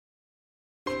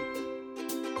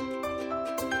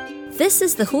This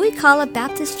is the Huikala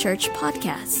Baptist Church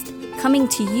podcast, coming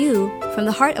to you from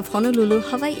the heart of Honolulu,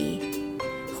 Hawaii.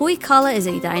 Huikala is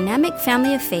a dynamic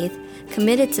family of faith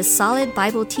committed to solid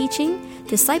Bible teaching,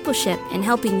 discipleship, and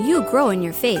helping you grow in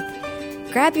your faith.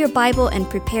 Grab your Bible and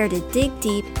prepare to dig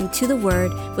deep into the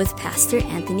Word with Pastor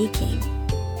Anthony King.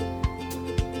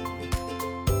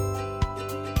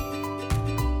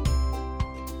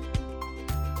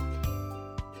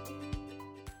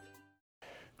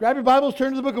 Grab your Bibles,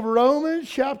 turn to the book of Romans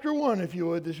chapter 1, if you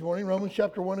would, this morning. Romans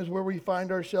chapter 1 is where we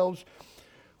find ourselves.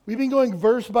 We've been going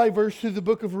verse by verse through the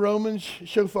book of Romans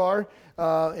so far,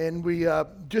 and we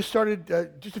just started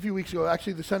just a few weeks ago,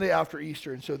 actually the Sunday after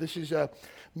Easter. And so this is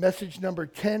message number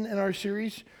 10 in our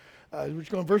series. We're just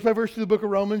going verse by verse through the book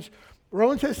of Romans.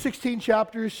 Romans has 16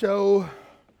 chapters, so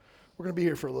we're going to be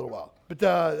here for a little while.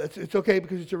 But it's okay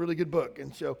because it's a really good book.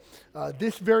 And so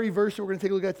this very verse that we're going to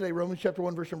take a look at today, Romans chapter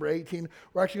 1, verse number 18,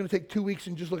 we're actually going to take 2 weeks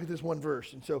and just look at this one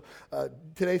verse. And so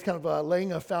today's kind of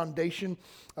laying a foundation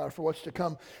for what's to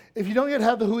come. If you don't yet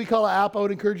have the Huikala app, I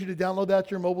would encourage you to download that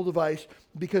to your mobile device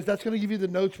because that's going to give you the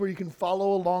notes where you can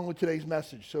follow along with today's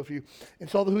message. So if you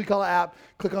install the Huikala app,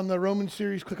 click on the Romans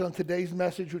series, click on today's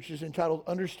message, which is entitled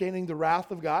Understanding the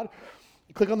Wrath of God.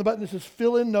 Click on the button that says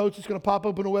fill in notes. It's going to pop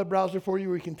open a web browser for you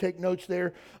where you can take notes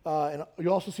there. And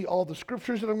you'll also see all the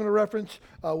scriptures that I'm going to reference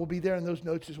will be there in those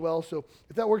notes as well. So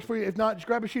if that works for you, if not, just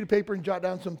grab a sheet of paper and jot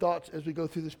down some thoughts as we go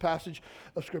through this passage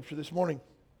of scripture this morning.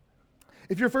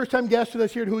 If you're a first-time guest with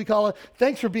us here at Huikala,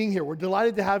 thanks for being here. We're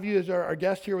delighted to have you as our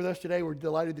guest here with us today. We're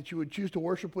delighted that you would choose to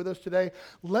worship with us today.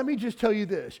 Let me just tell you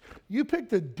this. You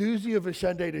picked a doozy of a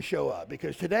Sunday to show up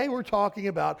because today we're talking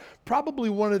about probably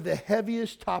one of the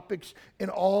heaviest topics in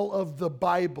all of the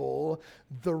Bible,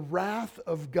 the wrath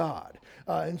of God.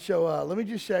 And so let me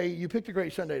just say, you picked a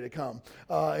great Sunday to come.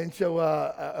 And so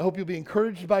I hope you'll be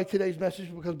encouraged by today's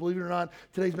message because believe it or not,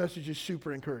 today's message is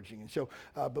super encouraging. And so,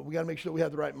 but we got to make sure that we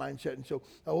have the right mindset. And so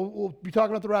we'll be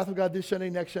talking about the wrath of God this Sunday,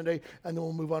 next Sunday, and then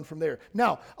we'll move on from there.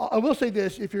 Now, I will say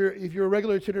this, if you're a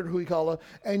regular attender at Huikala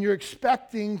and you're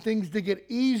expecting things to get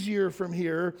easier from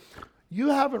here, you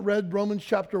haven't read Romans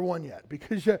chapter 1 yet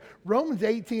because Romans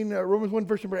 1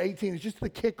 verse number 18 is just the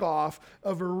kickoff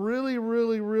of a really,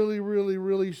 really, really, really,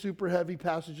 really super heavy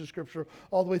passage of scripture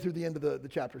all the way through the end of the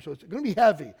chapter. So it's going to be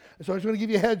heavy. And so I just want to give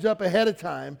you a heads up ahead of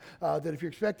time that if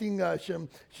you're expecting some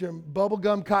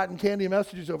bubblegum cotton candy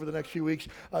messages over the next few weeks,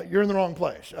 you're in the wrong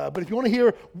place. But if you want to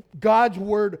hear God's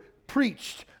word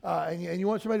preached, and you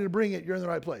want somebody to bring it, you're in the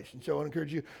right place. And so I want to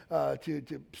encourage you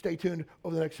to stay tuned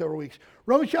over the next several weeks.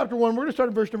 Romans chapter 1, we're going to start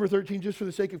in verse number 13 just for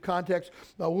the sake of context.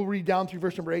 We'll read down through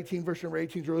verse number 18. Verse number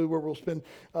 18 is really where we'll spend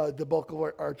the bulk of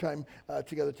our time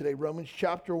together today. Romans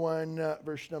chapter 1,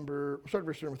 verse number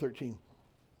 13.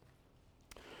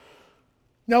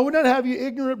 Now, I would not have you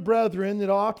ignorant, brethren, that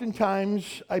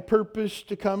oftentimes I purposed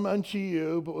to come unto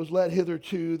you, but was led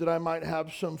hitherto that I might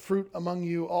have some fruit among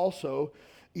you also,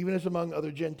 even as among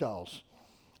other Gentiles.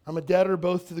 I'm a debtor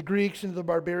both to the Greeks and to the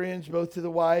barbarians, both to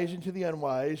the wise and to the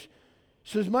unwise.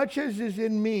 So as much as is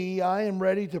in me, I am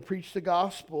ready to preach the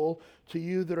gospel to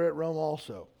you that are at Rome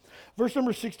also. Verse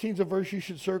number 16 is a verse you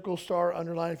should circle, star,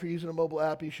 underline. If you're using a mobile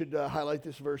app, you should highlight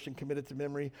this verse and commit it to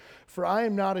memory. For I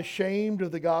am not ashamed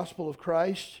of the gospel of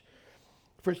Christ,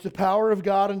 for it's the power of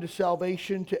God unto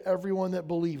salvation to everyone that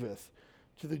believeth,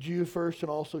 to the Jew first and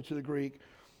also to the Greek.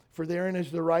 For therein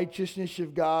is the righteousness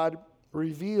of God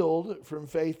revealed from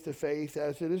faith to faith,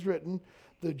 as it is written,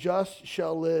 the just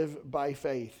shall live by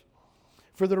faith.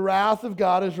 For the wrath of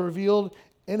God is revealed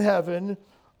in heaven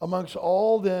amongst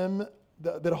all them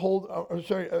that hold,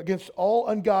 against all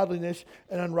ungodliness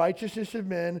and unrighteousness of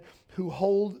men who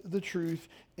hold the truth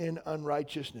in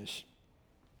unrighteousness.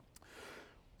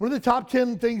 One of the top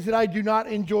 10 things that I do not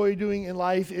enjoy doing in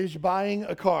life is buying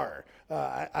a car.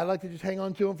 I like to just hang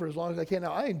on to them for as long as I can.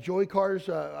 Now, I enjoy cars.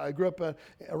 I grew up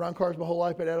around cars my whole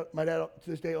life. My dad to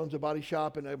this day owns a body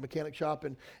shop and a mechanic shop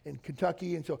in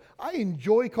Kentucky. And so I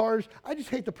enjoy cars. I just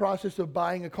hate the process of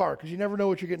buying a car because you never know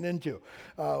what you're getting into.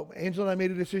 Angela and I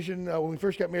made a decision when we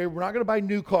first got married. We're not going to buy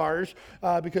new cars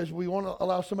because we want to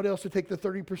allow somebody else to take the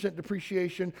 30%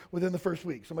 depreciation within the first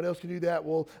week. Somebody else can do that.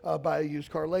 We'll buy a used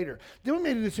car later. Then we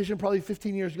made a decision probably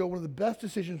 15 years ago, one of the best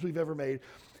decisions we've ever made.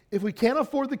 If we can't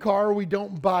afford the car, we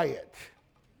don't buy it.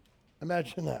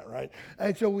 Imagine that, right?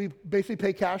 And so we basically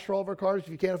pay cash for all of our cars. If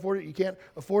you can't afford it, you can't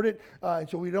afford it. And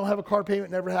so we don't have a car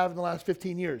payment, never have in the last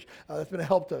 15 years. That's been a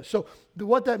help to us. So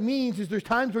what that means is there's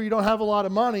times where you don't have a lot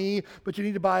of money, but you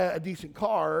need to buy a decent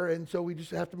car. And so we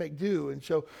just have to make do. And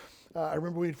so I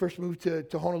remember we had first moved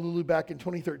to Honolulu back in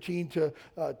 2013 to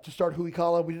start Hui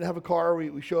Kala. We didn't have a car.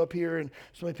 We show up here, and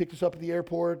somebody picked us up at the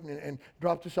airport and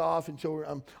dropped us off. And so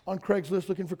I'm on Craigslist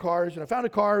looking for cars, and I found a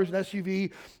car. It was an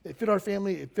SUV. It fit our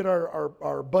family. It fit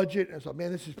our budget. And I thought,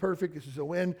 man, this is perfect. This is a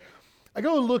win. I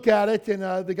go and look at it,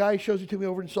 and the guy shows it to me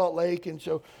over in Salt Lake, and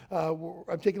so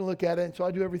I'm taking a look at it, and so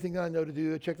I do everything that I know to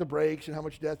do. I check the brakes and how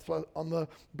much depth on the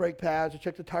brake pads. I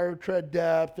check the tire tread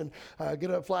depth, and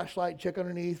get a flashlight, check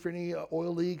underneath for any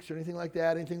oil leaks or anything like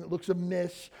that, anything that looks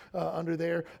amiss under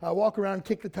there. I walk around,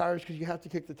 kick the tires, because you have to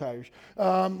kick the tires.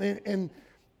 And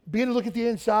beginning to look at the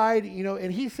inside,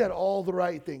 and he said all the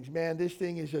right things. Man, this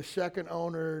thing is a second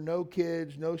owner, no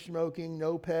kids, no smoking,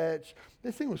 no pets.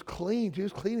 This thing was clean, too. It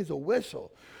was clean as a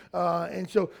whistle. And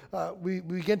so we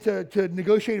began to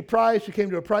negotiate a price. We came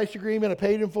to a price agreement. I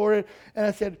paid him for it.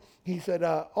 And he said,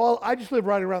 I just live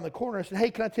right around the corner. I said,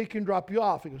 hey, can I take you and drop you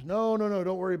off? He goes, no,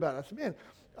 don't worry about it. I said, man,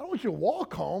 I don't want you to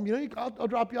walk home. I'll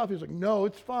drop you off. He was like, no,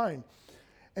 it's fine.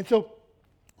 And so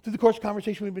through the course of the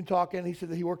conversation, we've been talking. He said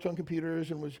that he worked on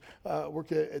computers and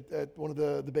worked at one of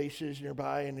the bases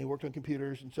nearby, and he worked on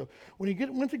computers. And so when he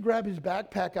went to grab his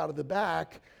backpack out of the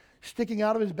back, sticking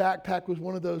out of his backpack was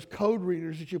one of those code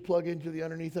readers that you plug into the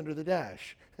underneath under the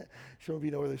dash. Some of you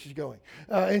know where this is going.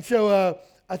 And so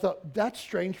I thought, that's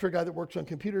strange for a guy that works on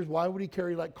computers. Why would he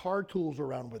carry car tools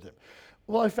around with him?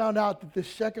 Well, I found out that the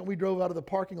second we drove out of the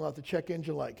parking lot, the check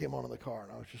engine light came on in the car.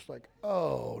 And I was just like,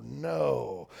 oh,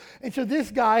 no. And so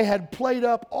this guy had played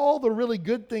up all the really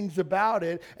good things about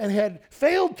it and had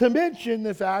failed to mention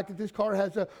the fact that this car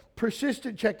has a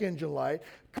persistent check engine light,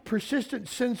 persistent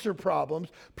sensor problems,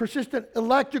 persistent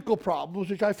electrical problems,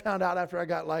 which I found out after I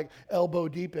got elbow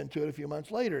deep into it a few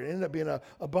months later. It ended up being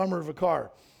a bummer of a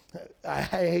car. I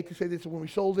hate to say this, when we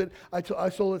sold it, I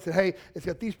sold it and said, hey, it's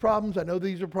got these problems. I know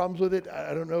these are problems with it.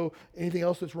 I don't know anything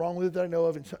else that's wrong with it that I know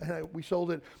of. We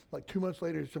sold it 2 months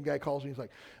later. Some guy calls me. He's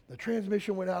like, the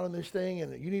transmission went out on this thing,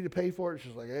 and you need to pay for it. It's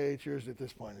just like, hey, it's yours at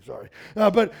this point. I'm sorry.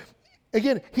 But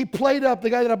again, the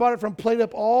guy that I bought it from played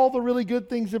up all the really good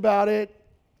things about it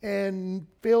and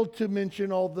failed to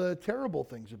mention all the terrible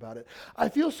things about it. I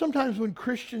feel sometimes when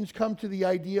Christians come to the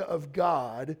idea of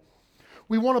God,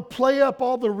 we want to play up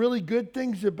all the really good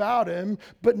things about him,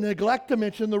 but neglect to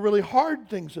mention the really hard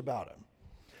things about him.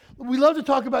 We love to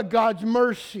talk about God's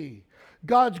mercy,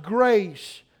 God's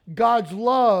grace, God's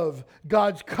love,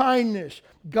 God's kindness,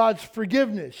 God's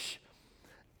forgiveness.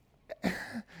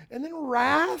 And then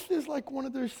wrath is one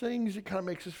of those things that kind of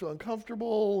makes us feel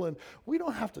uncomfortable, and we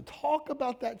don't have to talk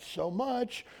about that so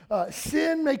much.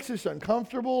 Sin makes us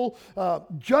uncomfortable.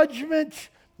 Judgment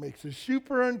makes us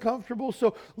super uncomfortable.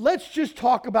 So let's just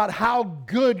talk about how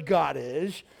good God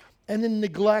is and then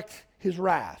neglect his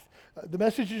wrath. The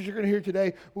messages you're going to hear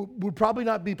today would probably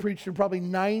not be preached in probably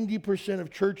 90% of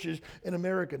churches in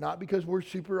America, not because we're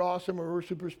super awesome or we're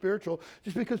super spiritual,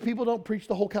 just because people don't preach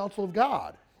the whole counsel of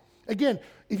God. Again,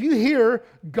 if you hear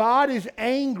God is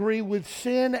angry with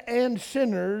sin and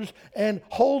sinners and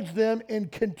holds them in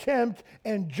contempt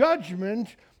and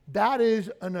judgment, that is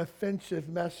an offensive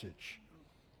message.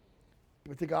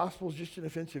 But the gospel is just an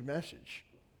offensive message.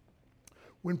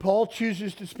 When Paul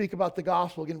chooses to speak about the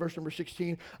gospel, again, verse number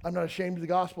 16, I'm not ashamed of the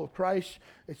gospel of Christ.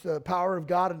 It's the power of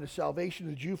God and the salvation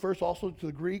of the Jew first, also to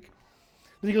the Greek.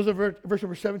 Then he goes over verse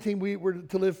number 17, we were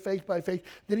to live faith by faith.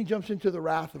 Then he jumps into the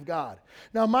wrath of God.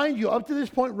 Now, mind you, up to this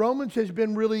point, Romans has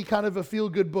been really kind of a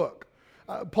feel-good book.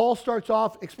 Paul starts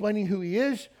off explaining who he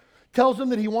is, tells them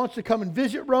that he wants to come and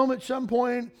visit Rome at some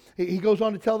point. He goes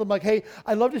on to tell them, hey,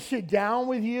 I'd love to sit down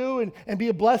with you and be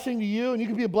a blessing to you, and you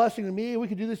can be a blessing to me, and we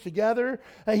can do this together.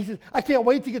 And he says, I can't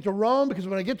wait to get to Rome, because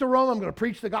when I get to Rome, I'm going to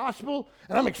preach the gospel,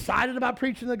 and I'm excited about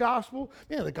preaching the gospel.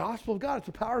 Man, the gospel of God, it's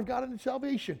the power of God and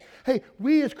salvation. Hey,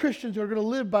 we as Christians are going to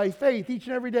live by faith each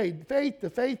and every day. Faith to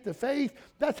faith to faith.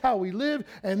 That's how we live.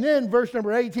 And then verse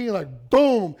number 18,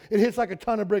 boom, it hits like a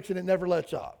ton of bricks, and it never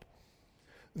lets up.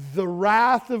 The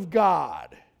wrath of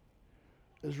God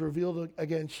is revealed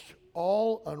against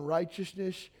all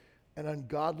unrighteousness and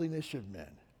ungodliness of men.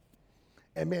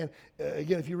 And man,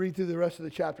 again, if you read through the rest of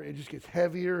the chapter, it just gets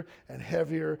heavier and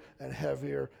heavier and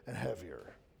heavier and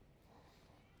heavier.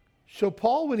 So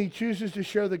Paul, when he chooses to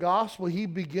share the gospel, he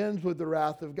begins with the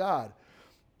wrath of God.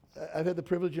 I've had the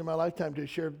privilege in my lifetime to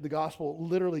share the gospel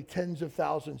literally tens of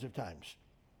thousands of times.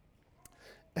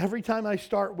 Every time I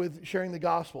start with sharing the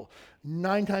gospel,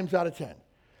 9 times out of 10,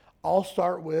 I'll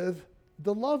start with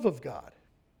the love of God.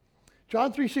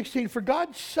 John 3:16, for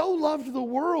God so loved the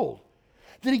world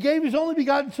that he gave his only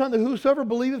begotten Son, that whosoever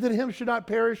believeth in him should not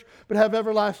perish, but have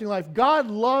everlasting life. God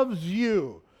loves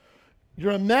you.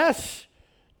 You're a mess.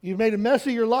 You've made a mess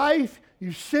of your life.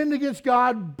 You've sinned against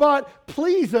God, but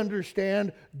please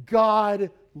understand, God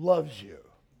loves you.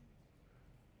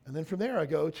 And then from there I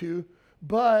go to,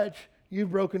 but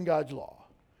you've broken God's law.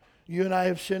 You and I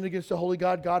have sinned against the holy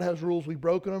God. God has rules. We've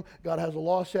broken them. God has a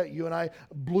law set. You and I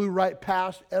blew right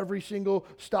past every single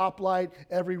stoplight,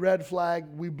 every red flag.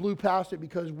 We blew past it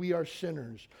because we are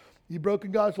sinners. You've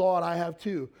broken God's law, and I have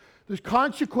too. There's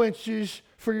consequences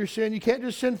for your sin. You can't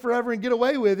just sin forever and get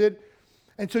away with it.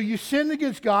 And so you sinned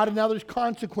against God, and now there's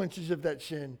consequences of that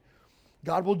sin.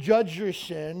 God will judge your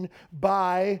sin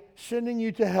by sending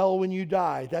you to hell when you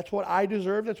die. That's what I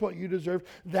deserve. That's what you deserve.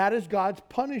 That is God's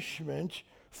punishment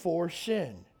for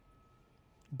sin.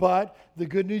 But the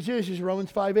good news is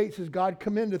Romans 5:8 says, God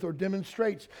commendeth or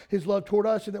demonstrates his love toward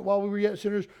us, and that while we were yet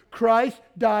sinners, Christ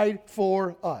died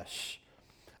for us.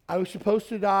 I was supposed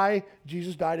to die.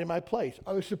 Jesus died in my place.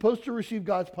 I was supposed to receive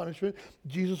God's punishment.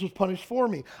 Jesus was punished for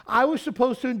me. I was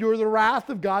supposed to endure the wrath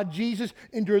of God. Jesus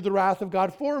endured the wrath of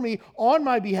God for me on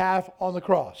my behalf on the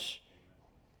cross.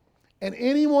 And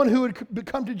anyone who would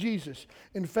come to Jesus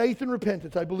in faith and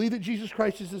repentance, I believe that Jesus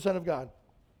Christ is the Son of God.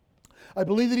 I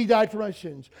believe that he died for my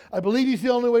sins. I believe he's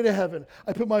the only way to heaven.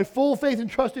 I put my full faith and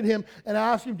trust in him and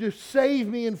ask him to save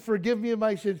me and forgive me of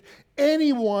my sins.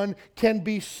 Anyone can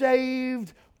be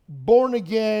saved, born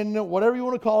again, whatever you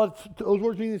want to call it. Those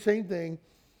words mean the same thing.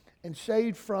 And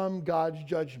saved from God's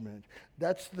judgment.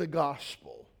 That's the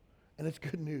gospel. And it's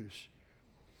good news.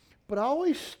 But I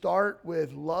always start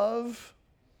with love.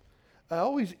 I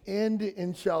always end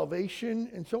in salvation,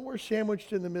 and somewhere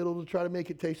sandwiched in the middle to try to make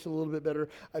it taste a little bit better,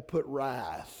 I put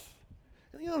wrath.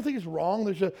 And I don't think it's wrong.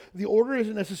 The order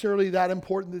isn't necessarily that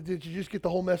important that you just get the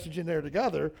whole message in there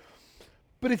together.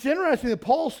 But it's interesting that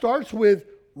Paul starts with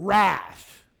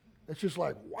wrath. It's just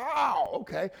like, wow,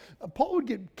 okay. Paul would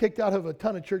get kicked out of a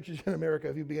ton of churches in America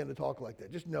if he began to talk like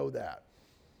that. Just know that.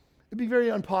 It'd be very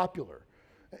unpopular.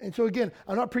 And so again,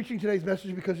 I'm not preaching today's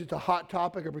message because it's a hot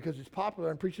topic or because it's popular.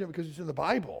 I'm preaching it because it's in the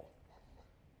Bible.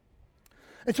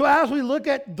 And so as we look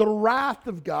at the wrath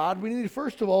of God, we need to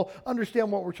first of all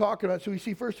understand what we're talking about. So we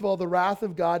see first of all the wrath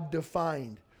of God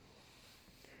defined.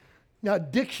 Now,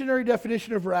 dictionary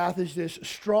definition of wrath is this: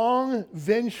 strong,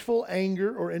 vengeful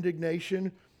anger or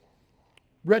indignation,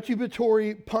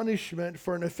 retributory punishment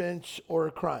for an offense or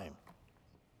a crime.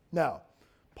 Now,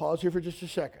 pause here for just a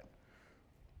second.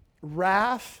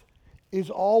 Wrath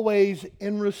is always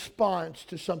in response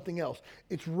to something else.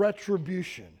 It's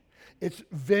retribution. It's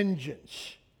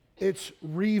vengeance. It's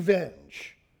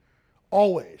revenge.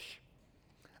 Always.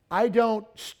 I don't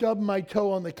stub my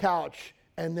toe on the couch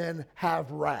and then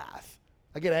have wrath.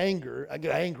 I get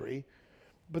angry,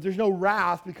 but there's no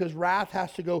wrath because wrath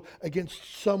has to go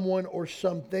against someone or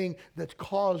something that's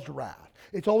caused wrath.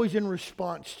 It's always in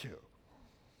response to.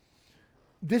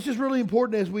 This is really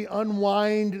important as we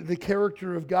unwind the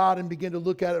character of God and begin to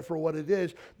look at it for what it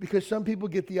is, because some people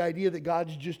get the idea that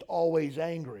God's just always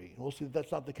angry. We'll see that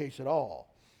that's not the case at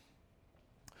all.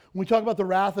 When we talk about the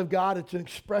wrath of God, it's an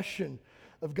expression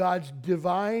of God's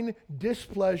divine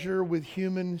displeasure with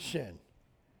human sin.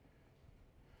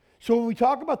 So when we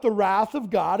talk about the wrath of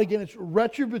God, again, it's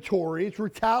retributory, it's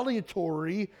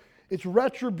retaliatory, it's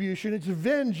retribution, it's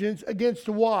vengeance against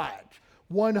what?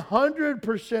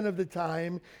 100% of the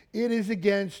time, it is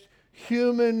against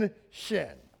human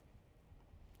sin.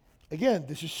 Again,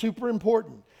 this is super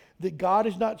important, that God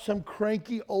is not some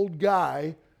cranky old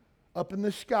guy up in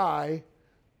the sky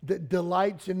that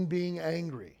delights in being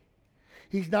angry.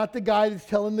 He's not the guy that's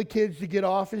telling the kids to get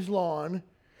off his lawn.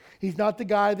 He's not the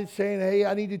guy that's saying, hey,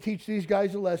 I need to teach these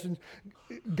guys a lesson.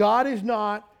 God is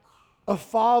not a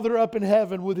father up in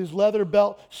heaven with his leather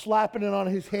belt slapping it on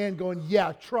his hand going,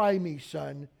 yeah, try me,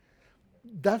 son.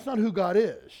 That's not who God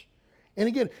is. And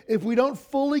again, if we don't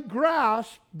fully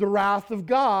grasp the wrath of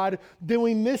God, then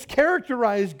we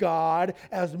mischaracterize God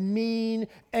as mean,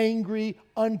 angry,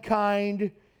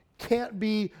 unkind, can't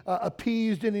be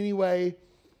appeased in any way.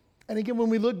 And again, when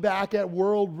we look back at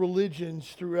world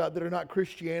religions throughout that are not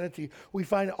Christianity, we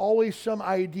find always some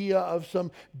idea of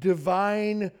some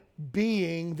divine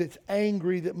being that's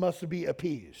angry that must be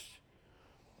appeased.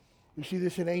 We see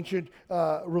this in ancient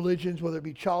religions, whether it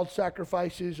be child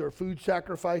sacrifices or food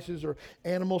sacrifices or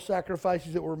animal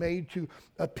sacrifices that were made to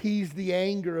appease the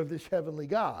anger of this heavenly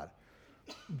God.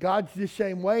 God's the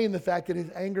same way in the fact that his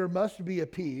anger must be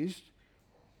appeased,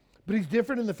 but he's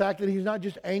different in the fact that he's not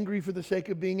just angry for the sake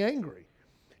of being angry.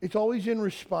 It's always in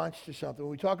response to something.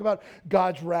 When we talk about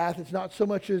God's wrath, it's not so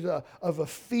much as of a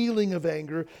feeling of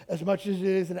anger as much as it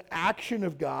is an action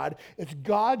of God. It's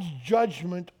God's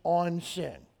judgment on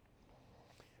sin.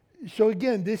 So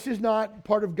again, this is not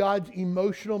part of God's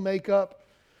emotional makeup.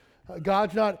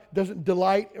 Doesn't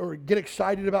delight or get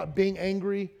excited about being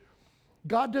angry.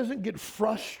 God doesn't get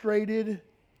frustrated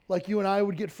like you and I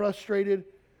would get frustrated.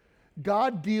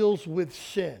 God deals with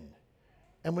sin.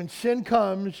 And when sin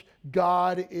comes,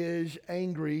 God is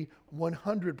angry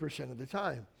 100% of the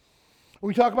time. When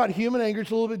we talk about human anger,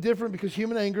 it's a little bit different because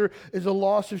human anger is a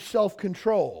loss of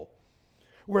self-control.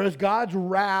 Whereas God's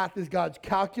wrath is God's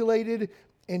calculated,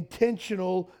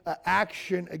 intentional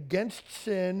action against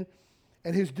sin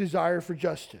and his desire for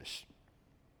justice.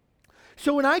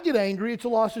 So when I get angry, it's a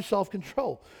loss of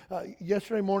self-control.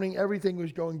 Yesterday morning, everything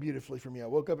was going beautifully for me. I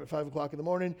woke up at 5 o'clock in the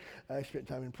morning. I spent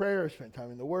time in prayer. I spent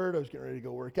time in the Word. I was getting ready to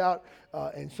go work out.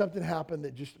 And something happened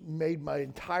that just made my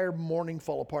entire morning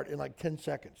fall apart in like 10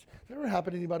 seconds. Has that ever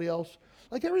happened to anybody else?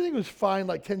 Like everything was fine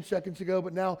like 10 seconds ago,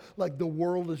 but now like the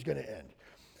world is going to end.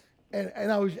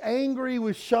 And I was angry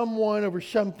with someone over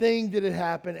something that had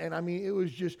happened, and I mean, it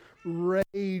was just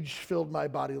rage filled my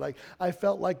body. Like, I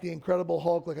felt like the Incredible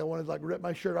Hulk, like I wanted to like rip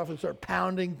my shirt off and start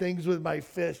pounding things with my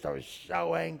fist. I was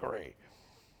so angry.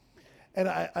 And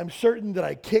I'm certain that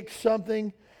I kicked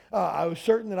something. I was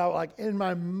certain that in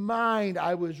my mind,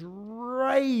 I was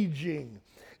raging.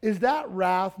 Is that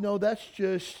wrath? No, that's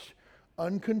just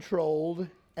uncontrolled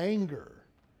anger.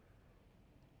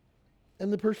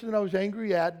 And the person that I was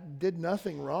angry at did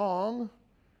nothing wrong.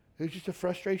 It was just a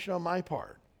frustration on my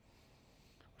part.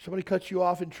 Somebody cuts you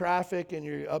off in traffic and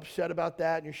you're upset about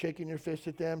that and you're shaking your fist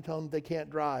at them, telling them they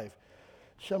can't drive.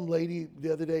 Some lady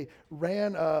the other day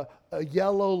ran a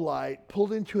yellow light,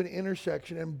 pulled into an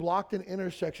intersection and blocked an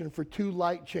intersection for 2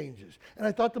 light changes. And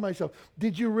I thought to myself,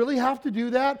 did you really have to do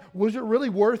that? Was it really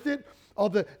worth it? All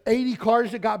the 80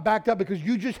 cars that got backed up because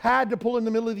you just had to pull in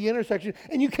the middle of the intersection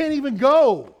and you can't even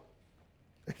go.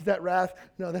 Is that wrath?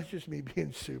 No, that's just me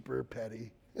being super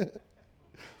petty.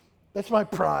 That's my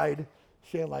pride,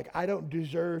 saying like, I don't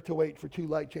deserve to wait for 2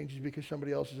 light changes because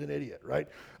somebody else is an idiot, right?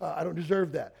 I don't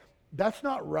deserve that. That's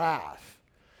not wrath.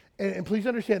 And please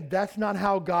understand, that's not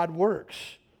how God works.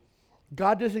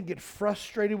 God doesn't get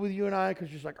frustrated with you and I because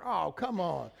he's like, oh, come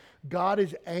on. God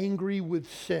is angry with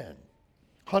sin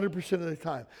 100% of the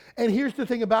time. And here's the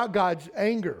thing about God's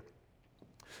anger.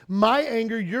 My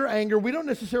anger, your anger, we don't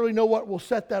necessarily know what will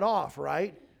set that off,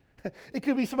 right? It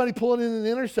could be somebody pulling in an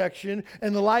intersection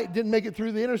and the light didn't make it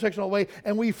through the intersection all the way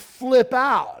and we flip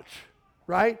out,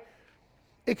 right?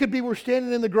 It could be we're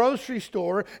standing in the grocery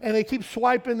store and they keep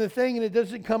swiping the thing and it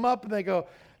doesn't come up and they go,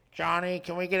 Johnny,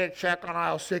 can we get a check on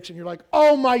aisle 6? And you're like,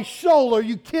 oh my soul, are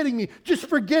you kidding me? Just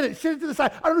forget it. Send it to the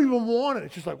side. I don't even want it.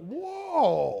 It's just like,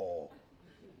 whoa.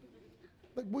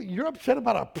 Like, what, you're upset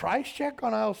about a price check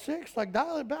on aisle 6? Like,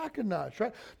 dial it back a notch,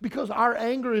 right? Because our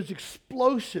anger is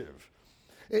explosive.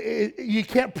 You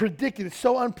can't predict it. It's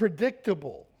so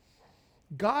unpredictable.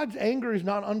 God's anger is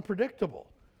not unpredictable.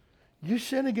 You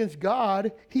sin against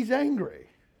God, he's angry.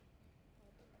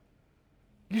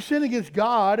 You sin against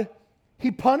God,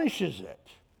 he punishes it.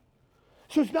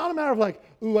 So it's not a matter of like,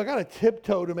 ooh, I got to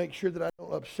tiptoe to make sure that I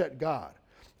don't upset God.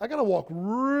 I got to walk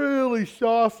really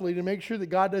softly to make sure that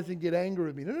God doesn't get angry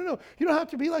with me. No. You don't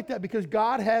have to be like that because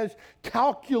God has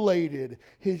calculated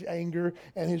his anger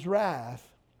and his wrath.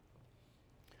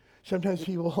 Sometimes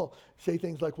people say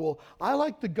things like, well, I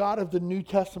like the God of the New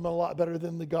Testament a lot better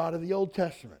than the God of the Old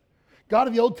Testament. God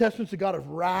of the Old Testament is a God of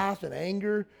wrath and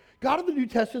anger. God of the New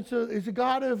Testament is a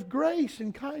God of grace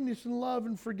and kindness and love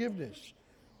and forgiveness.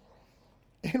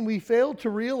 And we fail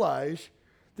to realize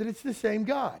that it's the same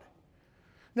God.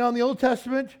 Now, in the Old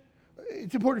Testament,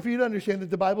 it's important for you to understand that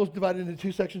the Bible is divided into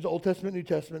 2 sections, Old Testament, New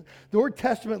Testament. The word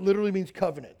testament literally means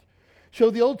covenant. So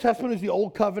the Old Testament is the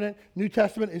Old Covenant. New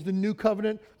Testament is the New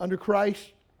Covenant under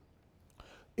Christ.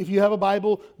 If you have a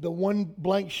Bible, the one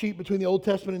blank sheet between the Old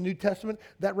Testament and New Testament,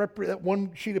 that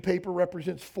one sheet of paper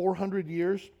represents 400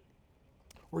 years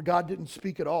where God didn't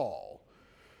speak at all.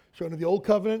 So under the Old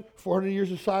Covenant, 400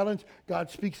 years of silence, God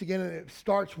speaks again, and it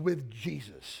starts with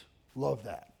Jesus. Love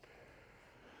that.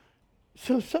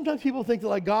 So sometimes people think that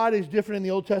like God is different in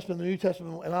the Old Testament and the New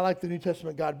Testament, and I like the New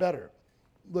Testament God better.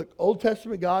 Look, Old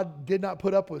Testament God did not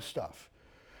put up with stuff.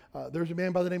 There's a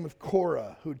man by the name of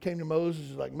Korah who came to Moses and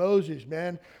was like, Moses,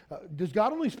 man, does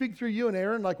God only speak through you and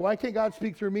Aaron? Like, why can't God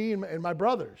speak through me and my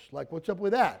brothers? Like, what's up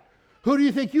with that? Who do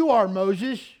you think you are,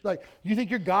 Moses? Like, you think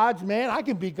you're God's man? I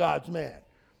can be God's man.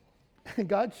 And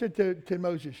God said to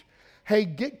Moses, hey,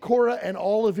 get Korah and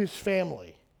all of his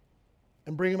family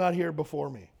and bring them out here before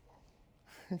me.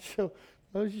 And so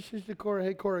Moses says to Korah,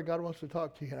 hey, Korah, God wants to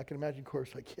talk to you. And I can imagine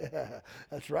Korah's like, yeah,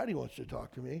 that's right, he wants to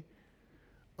talk to me.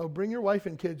 Oh, bring your wife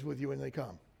and kids with you when they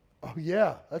come. Oh,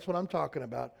 yeah, that's what I'm talking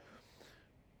about.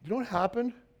 You know what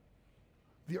happened?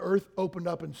 The earth opened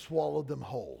up and swallowed them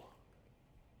whole.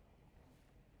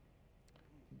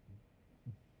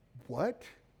 what?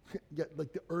 Yet,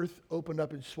 like the earth opened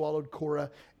up and swallowed Korah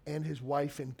and his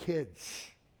wife and kids.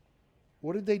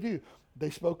 What did they do? They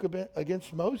spoke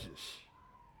against Moses.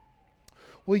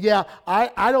 Well, yeah,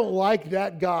 I don't like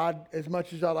that God as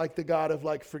much as I like the God of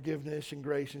like forgiveness and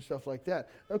grace and stuff like that.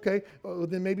 Okay, well,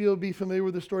 then maybe you'll be familiar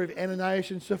with the story of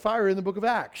Ananias and Sapphira in the book of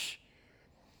Acts.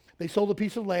 They sold a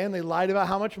piece of land. They lied about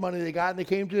how much money they got, and they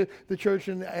came to the church,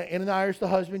 and Ananias, the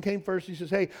husband, came first. He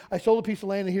says, hey, I sold a piece of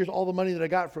land, and here's all the money that I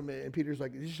got from it. And Peter's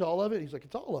like, is this all of it? He's like,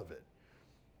 it's all of it.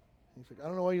 He's like, I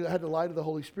don't know why you had to lie to the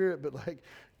Holy Spirit, but like,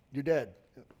 you're dead.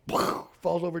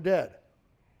 Falls over dead.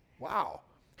 Wow.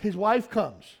 His wife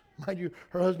comes. Mind you,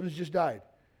 her husband's just died.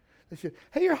 They said,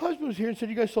 hey, your husband was here and said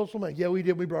you guys sold some money. Yeah, we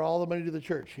did. We brought all the money to the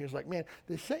church. He was like, man,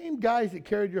 the same guys that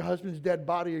carried your husband's dead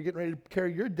body are getting ready to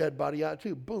carry your dead body out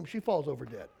too. Boom, she falls over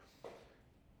dead.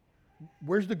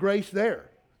 Where's the grace there,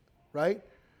 right?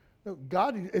 No,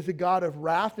 God is a God of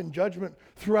wrath and judgment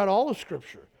throughout all of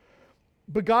Scripture.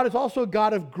 But God is also a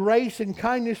God of grace and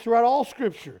kindness throughout all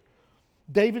Scripture.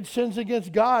 David sins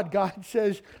against God. God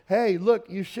says, hey, look,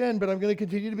 you sinned, but I'm going to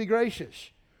continue to be gracious.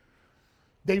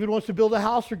 David wants to build a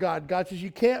house for God. God says,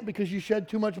 you can't because you shed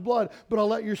too much blood, but I'll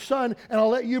let your son and I'll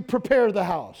let you prepare the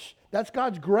house. That's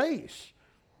God's grace.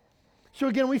 So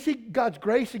again, we see God's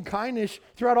grace and kindness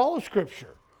throughout all of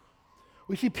Scripture.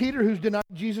 We see Peter, who's denied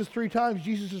Jesus 3 times.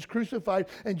 Jesus is crucified,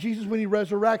 and Jesus, when he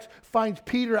resurrects, finds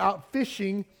Peter out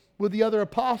fishing with the other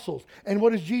apostles. And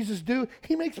what does Jesus do?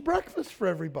 He makes breakfast for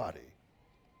everybody.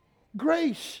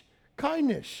 Grace,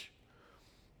 kindness.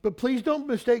 But please don't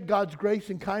mistake God's grace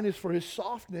and kindness for his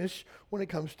softness when it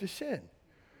comes to sin.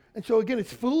 And so again,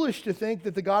 it's foolish to think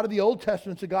that the God of the Old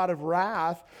Testament is a God of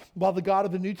wrath, while the God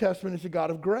of the New Testament is a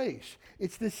God of grace.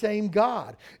 It's the same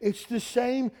God. It's the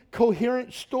same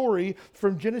coherent story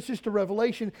from Genesis to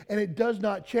Revelation, and it does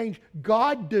not change.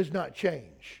 God does not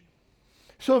change.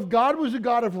 So if God was a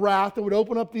God of wrath that would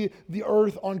open up the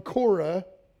earth on Korah,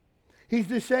 he's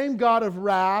the same God of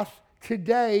wrath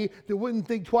today that wouldn't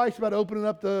think twice about opening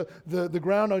up the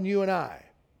ground on you and I.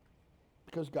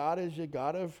 Because God is a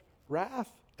God of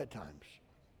wrath at times.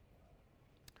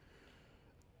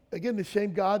 Again, the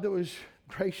same God that was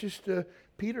gracious to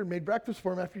Peter made breakfast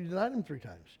for him after he denied him 3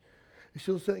 times. It's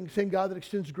still the same God that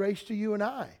extends grace to you and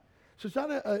I. So it's not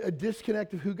a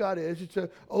disconnect of who God is. It's an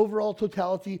overall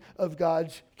totality of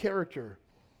God's character.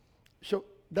 So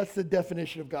that's the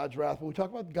definition of God's wrath. When we talk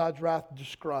about God's wrath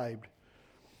described,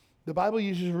 the Bible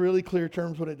uses really clear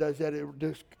terms when it does that. It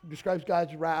describes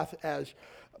God's wrath as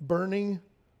burning,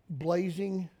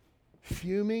 blazing,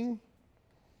 fuming.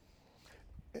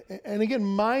 And again,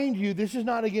 mind you, this is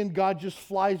not, again, God just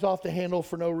flies off the handle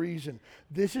for no reason.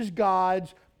 This is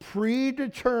God's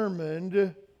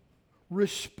predetermined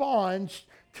response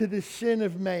to the sin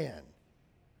of man.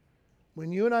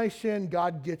 When you and I sin,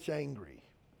 God gets angry.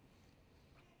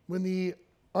 When the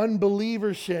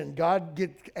unbelievers sin, God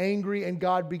gets angry and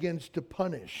God begins to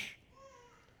punish.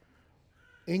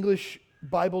 English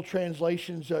Bible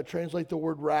translations translate the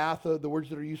word wrath, the words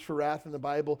that are used for wrath in the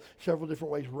Bible, several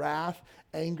different ways. Wrath,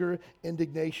 anger,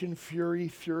 indignation, fury,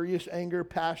 furious anger,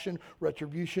 passion,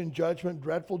 retribution, judgment,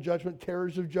 dreadful judgment,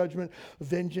 terrors of judgment,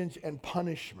 vengeance, and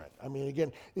punishment. I mean,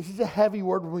 again, this is a heavy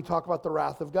word when we talk about the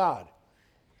wrath of God.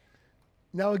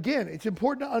 Now, again, it's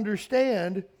important to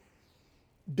understand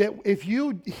that if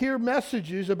you hear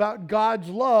messages about God's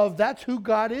love, that's who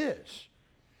God is.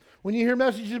 When you hear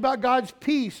messages about God's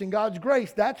peace and God's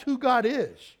grace, that's who God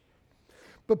is.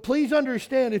 But please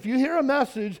understand, if you hear a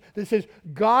message that says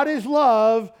God is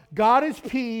love, God is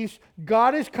peace,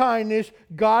 God is kindness,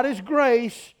 God is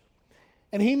grace,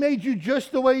 and he made you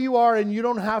just the way you are and you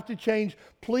don't have to change,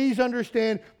 please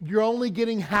understand you're only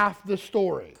getting half the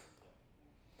story.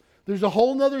 There's a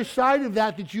whole nother side of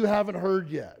that you haven't heard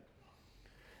yet.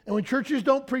 And when churches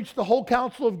don't preach the whole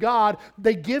counsel of God,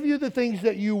 they give you the things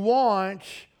that you want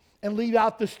and leave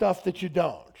out the stuff that you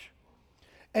don't.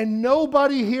 And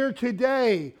nobody here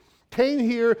today came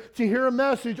here to hear a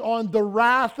message on the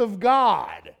wrath of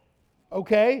God.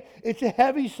 Okay? It's a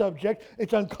heavy subject.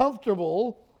 It's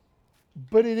uncomfortable,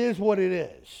 but it is what it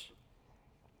is.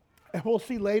 And we'll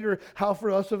see later how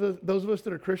for us, those of us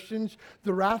that are Christians,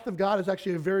 the wrath of God is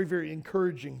actually a very, very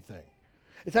encouraging thing.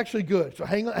 It's actually good. So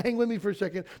hang with me for a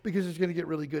second because it's going to get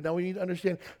really good. Now we need to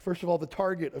understand, first of all, the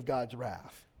target of God's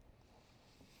wrath.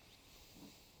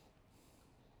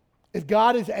 If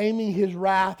God is aiming his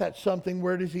wrath at something,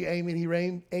 where does he aim it?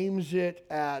 He aims it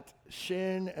at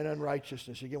sin and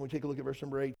unrighteousness. Again, we take a look at verse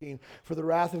number 18. For the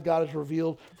wrath of God is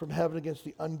revealed from heaven against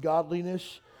the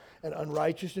ungodliness and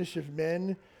unrighteousness of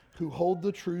men who hold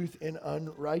the truth in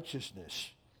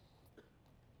unrighteousness.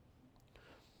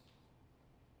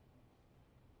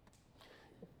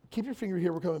 Keep your finger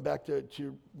here. We're coming back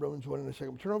to Romans 1 in a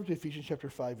second. Turn over to Ephesians chapter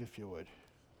 5, if you would.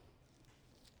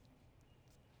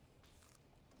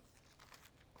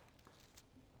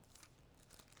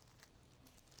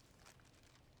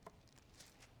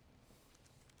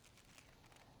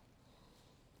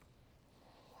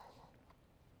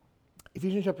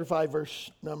 Ephesians chapter 5,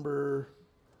 verse number...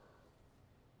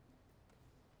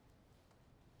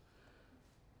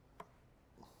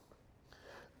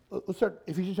 Let's start,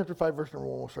 Ephesians chapter 5, verse number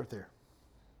 1. We'll start there.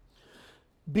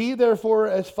 Be therefore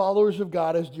as followers of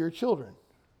God as dear children.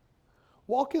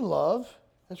 Walk in love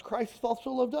as Christ hath also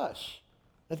loved us,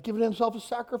 and hath given himself a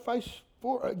sacrifice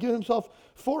given himself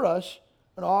for us,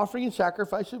 an offering and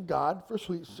sacrifice of God for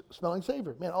sweet smelling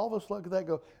savor. Man, all of us look at that and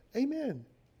go, amen.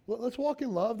 Let's walk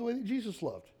in love the way that Jesus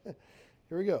loved.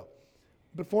 Here we go.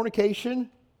 But fornication,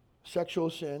 sexual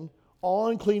sin, all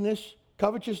uncleanness,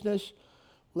 covetousness,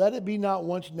 let it be not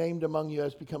once named among you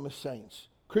as becometh saints.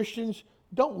 Christians,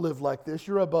 don't live like this.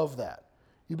 You're above that.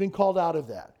 You've been called out of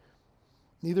that.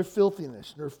 Neither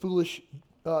filthiness, nor foolish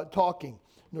talking,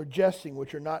 nor jesting,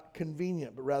 which are not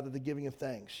convenient, but rather the giving of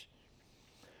thanks.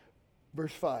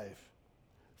 Verse 5.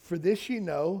 For this ye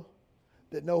know,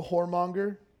 that no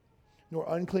whoremonger,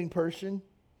 nor unclean person,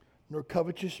 nor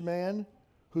covetous man,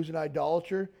 who's an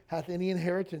idolater, hath any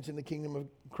inheritance in the kingdom of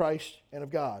Christ and of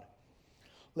God.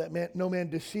 Let no man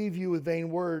deceive you with vain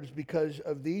words, because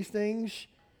of these things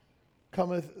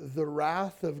cometh the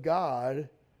wrath of God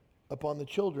upon the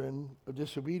children of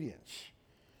disobedience.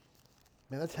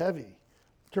 Man, that's heavy.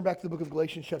 Turn back to the book of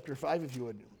Galatians chapter 5, if you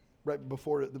would, right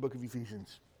before the book of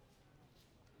Ephesians.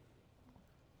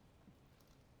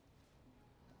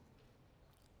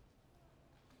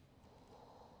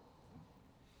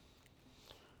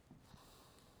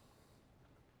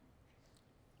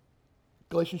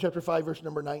 Galatians chapter 5, verse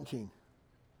number 19.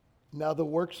 Now the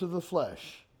works of the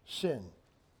flesh, sin,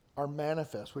 are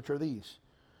manifest, which are these: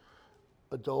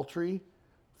 adultery,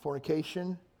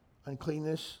 fornication,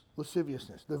 uncleanness,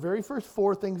 lasciviousness. The very first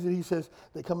four things that he says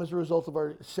that come as a result of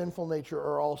our sinful nature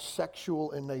are all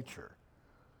sexual in nature.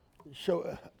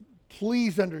 So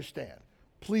please understand,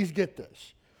 please get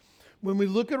this. When we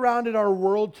look around at our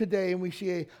world today and we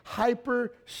see a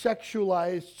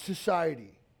hyper-sexualized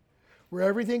society, where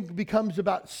everything becomes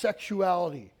about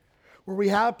sexuality, where we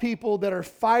have people that are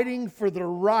fighting for the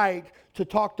right to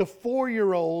talk to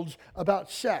 4-year-olds about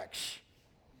sex.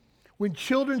 When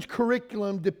children's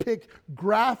curriculum depict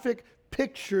graphic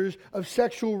pictures of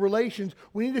sexual relations,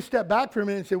 we need to step back for a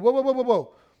minute and say, whoa, whoa, whoa, whoa,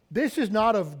 whoa. This is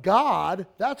not of God,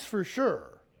 that's for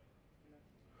sure.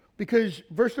 Because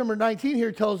verse number 19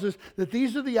 here tells us that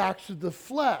these are the acts of the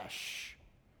flesh.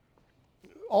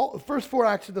 All first 4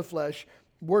 acts of the flesh,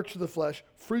 works of the flesh,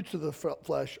 fruits of the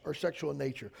flesh are sexual in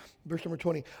nature. Verse number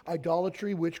 20,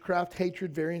 idolatry, witchcraft,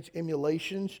 hatred, variance,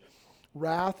 emulations,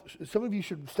 wrath. Some of you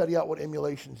should study out what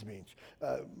emulations means.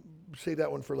 Save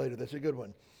that one for later. That's a good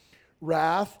one.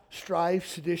 Wrath, strife,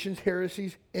 seditions,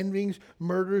 heresies, envyings,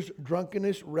 murders,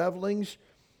 drunkenness, revelings,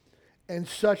 and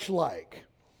such like,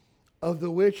 of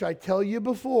the which I tell you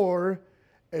before,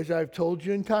 as I've told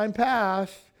you in time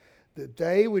past, that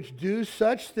they which do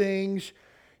such things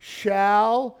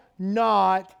shall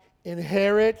not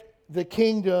inherit the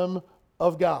kingdom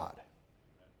of God.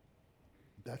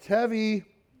 That's heavy.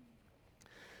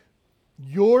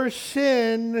 Your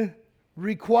sin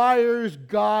requires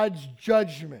God's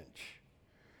judgment.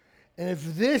 And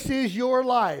if this is your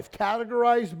life,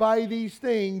 categorized by these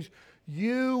things,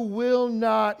 you will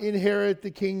not inherit the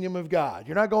kingdom of God.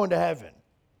 You're not going to heaven.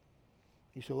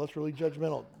 You say, well, that's really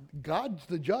judgmental. God's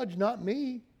the judge, not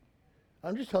me.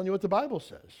 I'm just telling you what the Bible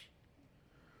says.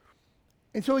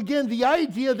 And so again, the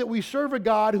idea that we serve a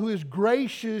God who is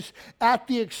gracious at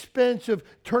the expense of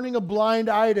turning a blind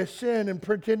eye to sin and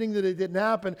pretending that it didn't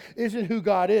happen isn't who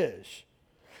God is.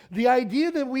 The idea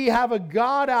that we have a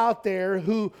God out there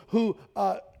who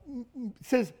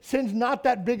says sin's not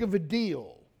that big of a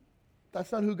deal.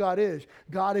 That's not who God is.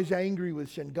 God is angry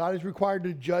with sin. God is required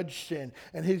to judge sin.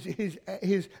 And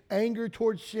his anger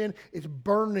towards sin is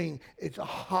burning. It's a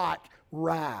hot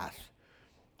wrath.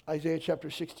 Isaiah chapter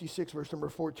 66, verse number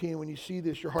 14, when you see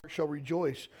this, your heart shall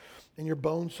rejoice and your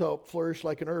bones shall flourish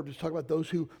like an herb. It's talking about those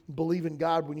who believe in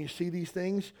God. When you see these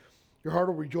things, your heart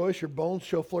will rejoice, your bones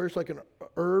shall flourish like an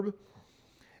herb,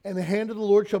 and the hand of the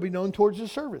Lord shall be known towards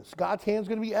his servants. God's hand is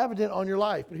going to be evident on your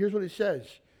life. But here's what it says.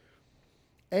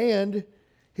 And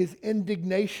his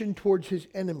indignation towards his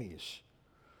enemies.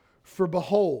 For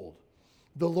behold,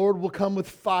 the Lord will come with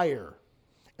fire,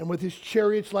 and with his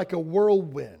chariots like a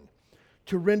whirlwind,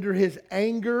 to render his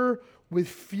anger with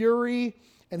fury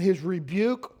and his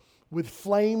rebuke with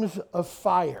flames of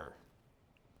fire.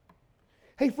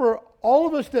 Hey, for all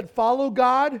of us that follow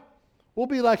God, we'll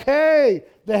be like, hey,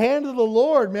 the hand of the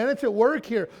Lord, man, it's at work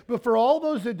here. But for all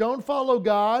those that don't follow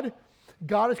God,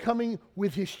 God is coming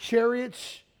with his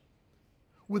chariots,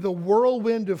 with a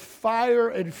whirlwind of fire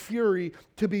and fury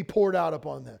to be poured out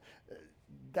upon them.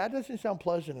 That doesn't sound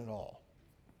pleasant at all.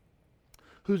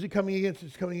 Who's it coming against?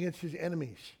 It's coming against his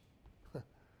enemies.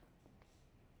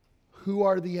 Who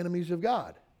are the enemies of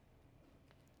God?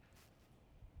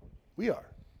 We are.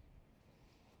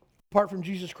 Apart from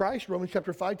Jesus Christ, Romans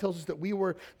chapter 5 tells us that we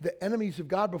were the enemies of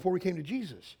God before we came to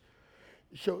Jesus.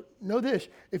 So know this,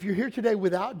 if you're here today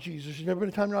without Jesus, there's never been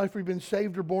a time in your life where you've been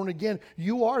saved or born again,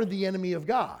 you are the enemy of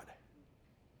God.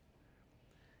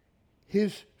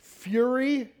 His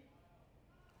fury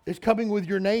is coming with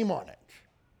your name on it.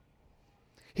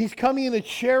 He's coming in a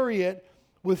chariot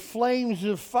with flames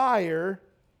of fire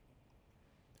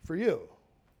for you.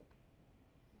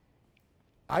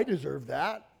 I deserve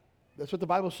that. That's what the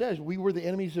Bible says. We were the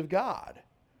enemies of God.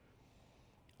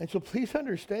 And so please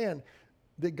understand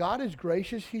that God is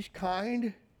gracious, he's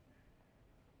kind,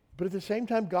 but at the same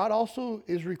time, God also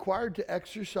is required to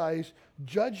exercise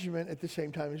judgment at the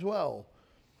same time as well.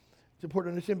 It's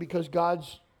important to understand because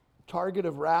God's target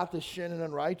of wrath is sin and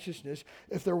unrighteousness.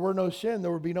 If there were no sin,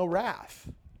 there would be no wrath.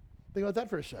 Think about that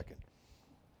for a second.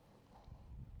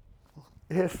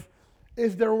 If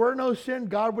there were no sin,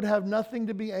 God would have nothing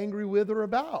to be angry with or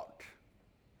about.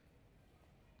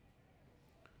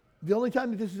 The only time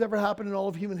that this has ever happened in all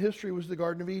of human history was the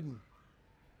Garden of Eden.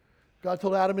 God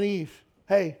told Adam and Eve,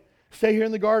 hey, stay here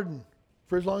in the garden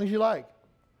for as long as you like.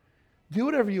 Do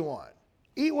whatever you want.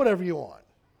 Eat whatever you want.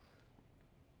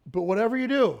 But whatever you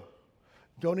do,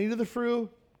 don't eat of the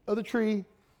fruit of the tree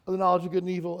of the knowledge of good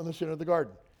and evil in the center of the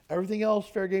garden. Everything else,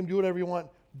 fair game, do whatever you want,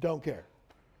 don't care.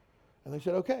 And they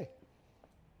said, okay.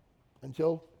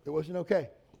 Until it wasn't okay.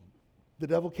 The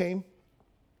devil came.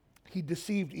 He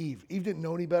deceived Eve. Eve didn't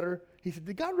know any better. He said,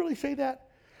 did God really say that?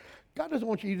 God doesn't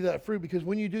want you to eat of that fruit because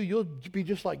when you do, you'll be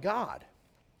just like God.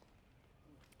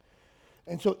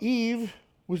 And so Eve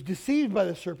was deceived by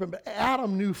the serpent, but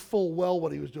Adam knew full well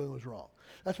what he was doing was wrong.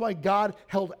 That's why God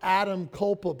held Adam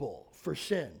culpable for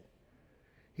sin.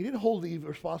 He didn't hold Eve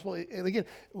responsible. And again,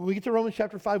 when we get to Romans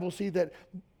chapter 5, we'll see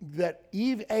that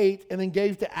Eve ate and then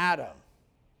gave to Adam.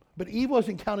 But Eve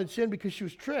wasn't counted sin because she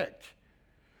was tricked.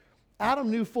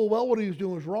 Adam knew full well what he was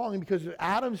doing was wrong, and because of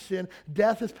Adam's sin,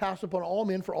 death has passed upon all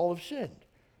men for all have sinned.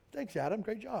 Thanks, Adam.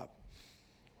 Great job.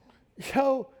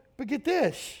 So, but get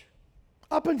this.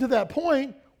 Up until that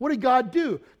point, what did God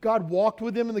do? God walked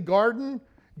with them in the garden.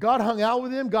 God hung out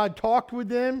with them. God talked with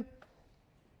them.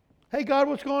 Hey, God,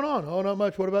 what's going on? Oh, not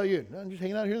much. What about you? I'm just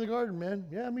hanging out here in the garden, man.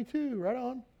 Yeah, me too. Right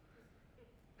on.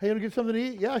 Hey, you want to get something to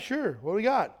eat? Yeah, sure. What do we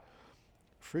got?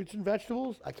 Fruits and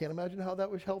vegetables. I can't imagine how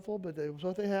that was helpful, but it was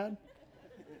what they had.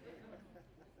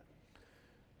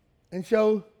 And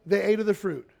so they ate of the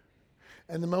fruit.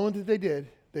 And the moment that they did,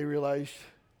 they realized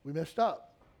we messed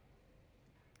up.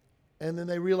 And then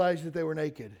they realized that they were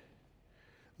naked.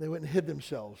 They went and hid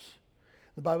themselves.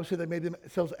 The Bible said they made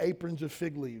themselves aprons of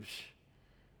fig leaves.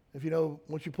 If you know,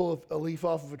 once you pull a leaf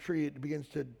off of a tree, it begins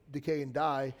to decay and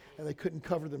die, and they couldn't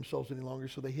cover themselves any longer,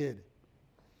 so they hid.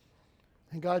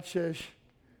 And God says,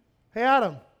 hey,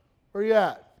 Adam, where are you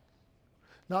at?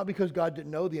 Not because God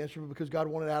didn't know the answer, but because God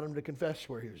wanted Adam to confess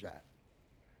where he was at.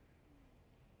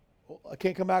 Well, I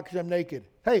can't come out because I'm naked.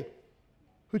 Hey,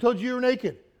 who told you you were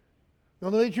naked? The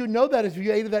only way that you would know that is if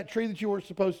you ate of that tree that you weren't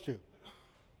supposed to.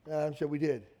 And Adam said, we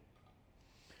did.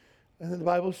 And then the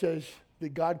Bible says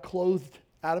that God clothed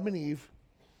Adam and Eve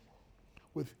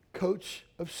with coats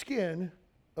of skin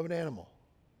of an animal.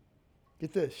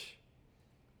 Get this.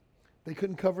 They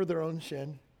couldn't cover their own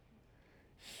sin.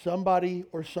 Somebody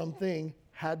or something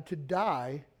had to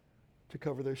die to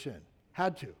cover their sin.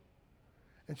 Had to.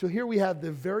 And so here we have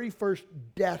the very first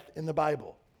death in the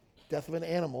Bible. Death of an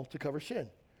animal to cover sin.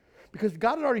 Because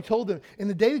God had already told them, in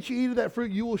the day that you eat of that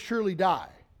fruit, you will surely die.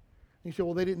 And you say,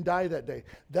 well, they didn't die that day.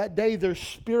 That day, their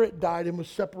spirit died and was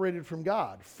separated from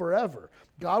God forever.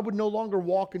 God would no longer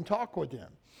walk and talk with them.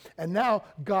 And now,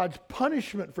 God's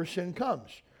punishment for sin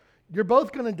comes. You're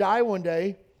both going to die one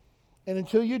day, and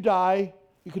until you die,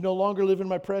 you can no longer live in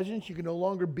my presence. You can no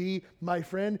longer be my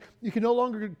friend. You can no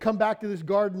longer come back to this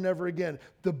garden ever again.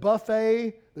 The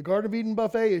buffet, the Garden of Eden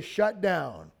buffet is shut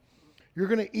down. You're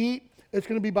going to eat. It's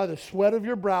going to be by the sweat of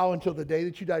your brow until the day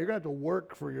that you die. You're going to have to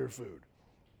work for your food.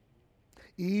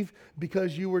 Eve,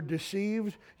 because you were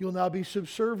deceived, you'll now be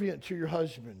subservient to your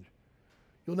husband.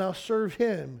 You'll now serve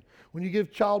him. When you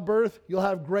give childbirth, you'll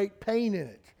have great pain in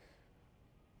it.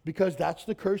 Because that's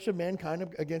the curse of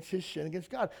mankind against his sin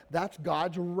against God. That's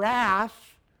God's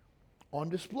wrath on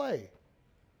display.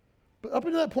 But up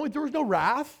until that point, there was no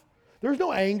wrath. There was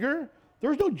no anger. There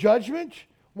was no judgment.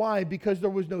 Why? Because there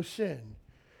was no sin.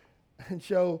 And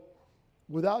so,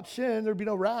 without sin, there'd be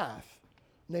no wrath.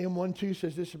 Nahum 1:2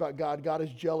 says this about God. God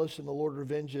is jealous and the Lord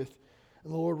revengeth.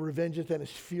 And the Lord revengeth and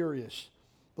is furious.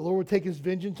 The Lord will take his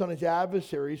vengeance on his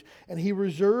adversaries, and he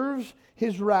reserves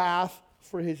his wrath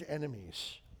for his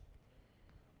enemies.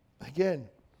 Again,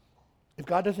 if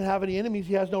God doesn't have any enemies,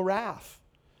 he has no wrath.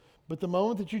 But the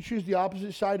moment that you choose the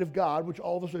opposite side of God, which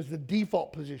all of us is the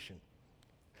default position,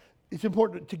 it's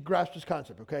important to grasp this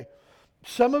concept, okay?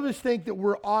 Some of us think that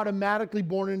we're automatically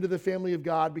born into the family of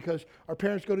God because our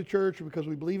parents go to church or because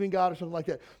we believe in God or something like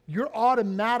that. You're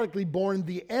automatically born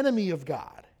the enemy of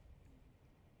God.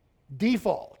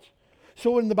 Default.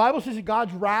 So when the Bible says that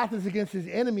God's wrath is against his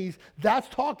enemies, that's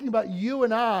talking about you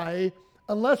and I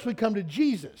unless we come to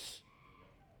Jesus.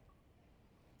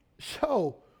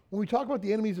 So when we talk about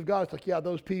the enemies of God, it's like, yeah,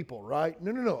 those people, right?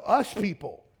 No, us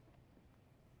people.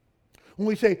 When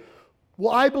we say,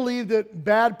 well, I believe that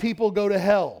bad people go to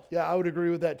hell. Yeah, I would agree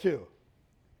with that too.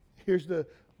 Here's the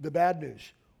bad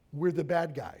news. We're the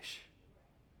bad guys.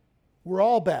 We're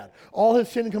all bad. All have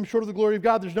sinned and come short of the glory of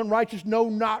God. There's none righteous, no,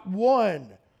 not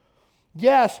one.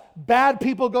 Yes, bad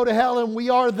people go to hell and we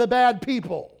are the bad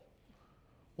people.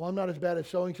 Well, I'm not as bad as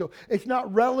so-and-so. It's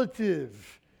not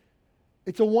relative.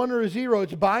 It's a 1 or a 0.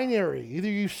 It's binary. Either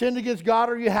you sinned against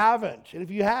God or you haven't. And if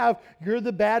you have, you're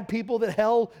the bad people that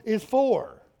hell is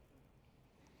for.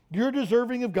 You're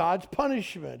deserving of God's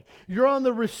punishment. You're on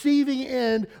the receiving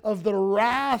end of the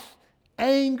wrath,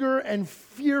 anger, and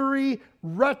fury,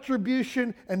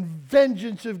 retribution, and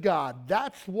vengeance of God.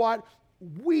 That's what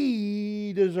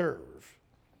we deserve.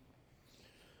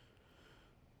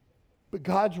 But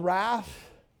God's wrath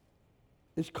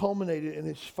is culminated in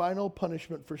his final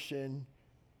punishment for sin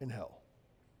in hell.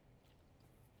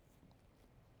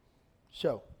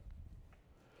 So,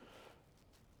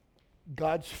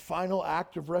 God's final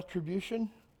act of retribution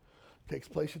takes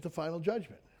place at the final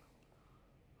judgment.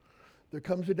 There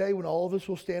comes a day when all of us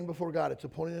will stand before God. It's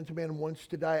appointed unto man once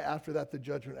to die, after that the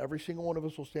judgment. Every single one of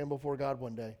us will stand before God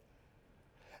one day.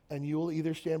 And you will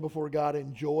either stand before God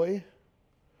in joy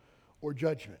or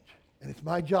judgment. And it's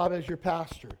my job as your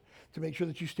pastor to make sure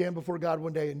that you stand before God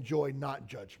one day in joy, not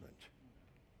judgment.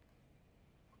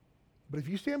 But if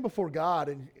you stand before God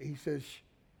and he says,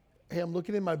 hey, I'm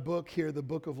looking in my book here, the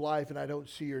book of life, and I don't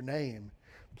see your name,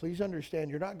 please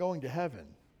understand you're not going to heaven.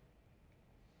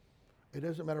 It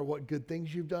doesn't matter what good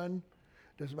things you've done.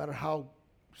 It doesn't matter how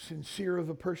sincere of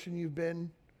a person you've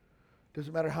been. It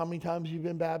doesn't matter how many times you've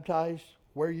been baptized,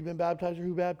 where you've been baptized, or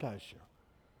who baptized you.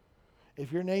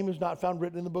 If your name is not found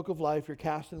written in the book of life, you're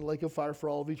cast in the lake of fire for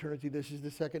all of eternity. This is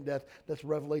the second death. That's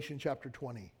Revelation chapter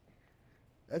 20.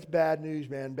 That's bad news,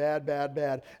 man. Bad, bad,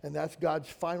 bad. And that's God's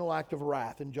final act of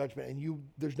wrath and judgment. And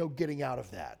there's no getting out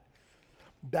of that.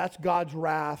 That's God's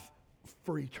wrath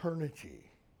for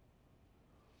eternity.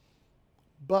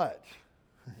 But,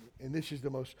 and this is the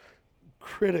most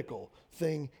critical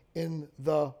thing in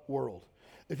the world.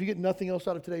 If you get nothing else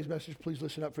out of today's message, please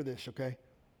listen up for this, okay?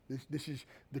 This is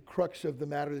the crux of the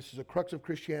matter. This is the crux of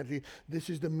Christianity. This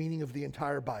is the meaning of the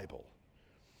entire Bible.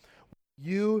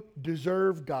 You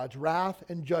deserve God's wrath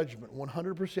and judgment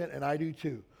 100%, and I do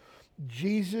too.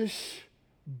 Jesus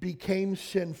became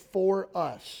sin for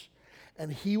us,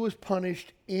 and he was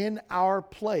punished in our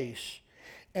place.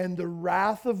 And the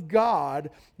wrath of God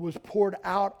was poured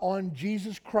out on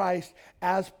Jesus Christ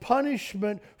as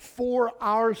punishment for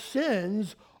our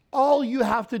sins. All you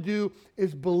have to do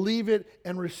is believe it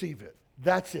and receive it.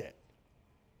 That's it.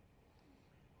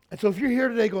 And so if you're here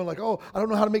today going like, oh, I don't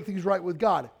know how to make things right with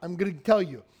God, I'm going to tell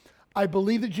you. I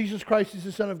believe that Jesus Christ is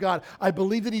the Son of God. I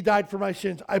believe that he died for my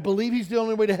sins. I believe he's the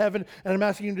only way to heaven, and I'm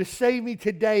asking him to save me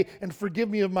today and forgive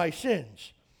me of my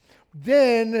sins.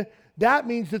 Then that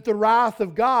means that the wrath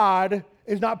of God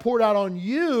is not poured out on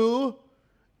you,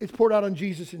 it's poured out on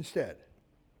Jesus instead.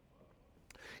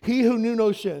 He who knew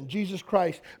no sin, Jesus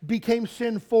Christ, became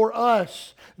sin for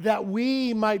us, that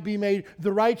we might be made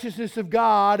the righteousness of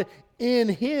God in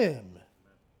him.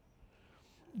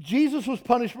 Jesus was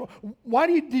punished. Why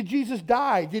did Jesus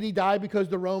die? Did he die because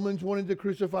the Romans wanted to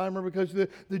crucify him or because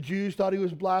the Jews thought he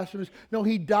was blasphemous? No,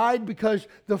 he died because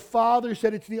the Father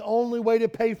said it's the only way to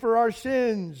pay for our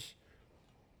sins.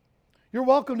 You're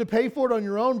welcome to pay for it on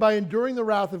your own by enduring the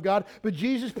wrath of God, but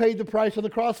Jesus paid the price on the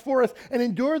cross for us and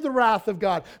endured the wrath of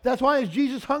God. That's why as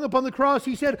Jesus hung upon the cross,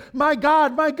 he said, my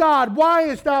God, why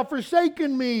hast thou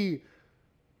forsaken me?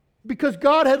 Because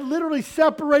God had literally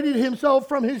separated himself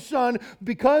from his Son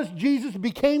because Jesus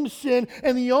became sin,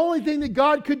 and the only thing that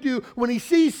God could do when he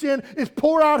sees sin is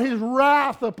pour out his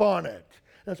wrath upon it.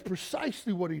 That's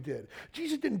precisely what he did.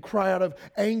 Jesus didn't cry out of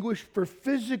anguish for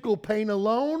physical pain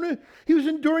alone. He was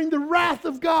enduring the wrath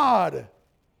of God.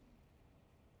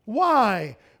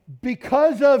 Why?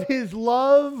 Because of his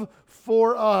love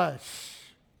for us.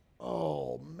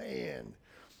 Oh, man.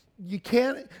 You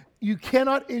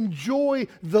cannot enjoy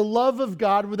the love of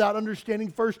God without understanding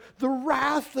first the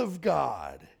wrath of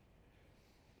God.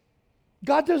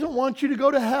 God doesn't want you to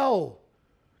go to hell.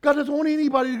 God doesn't want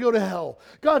anybody to go to hell.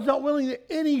 God's not willing that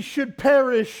any should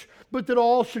perish, but that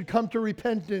all should come to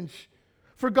repentance.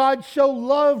 For God so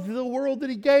loved the world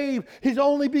that he gave his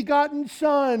only begotten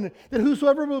Son, that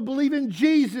whosoever will believe in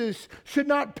Jesus should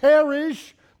not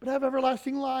perish, but have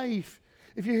everlasting life.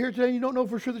 If you're here today and you don't know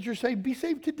for sure that you're saved, be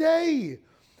saved today.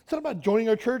 It's not about joining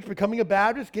our church, becoming a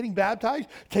Baptist, getting baptized,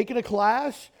 taking a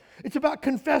class. It's about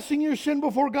confessing your sin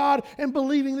before God and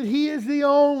believing that he is the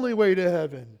only way to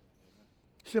heaven.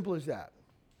 Simple as that.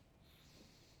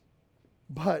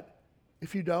 But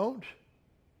if you don't,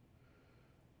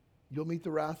 you'll meet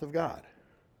the wrath of God.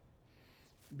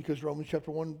 Because Romans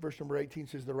chapter 1, verse number 18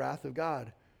 says the wrath of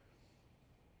God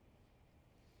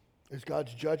is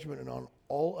God's judgment on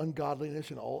all ungodliness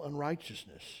and all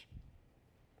unrighteousness.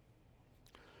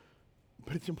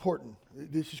 But it's important.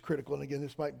 This is critical. And again,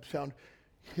 this might sound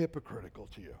hypocritical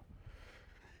to you.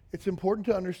 It's important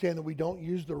to understand that we don't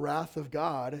use the wrath of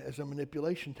God as a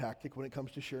manipulation tactic when it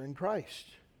comes to sharing Christ.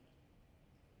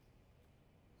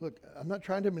 Look, I'm not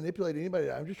trying to manipulate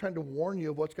anybody. I'm just trying to warn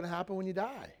you of what's going to happen when you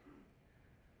die.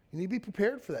 You need to be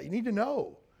prepared for that. You need to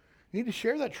know. You need to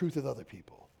share that truth with other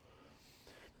people.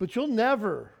 But you'll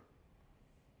never,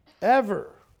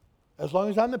 ever, as long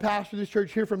as I'm the pastor of this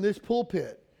church, hear from this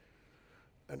pulpit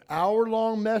an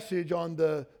hour-long message on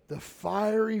the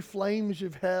fiery flames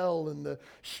of hell and the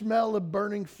smell of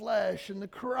burning flesh and the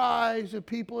cries of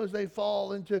people as they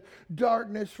fall into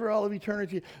darkness for all of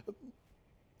eternity.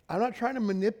 I'm not trying to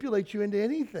manipulate you into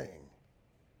anything.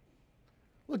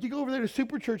 Look, you go over there to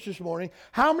Super Church this morning.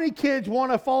 How many kids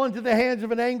want to fall into the hands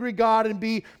of an angry God and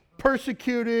be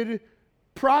persecuted,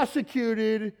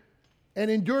 prosecuted, and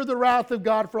endure the wrath of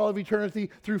God for all of eternity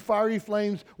through fiery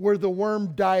flames where the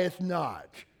worm dieth not?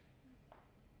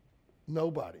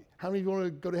 Nobody. How many of you want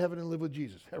to go to heaven and live with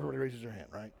Jesus? Everybody raises their hand,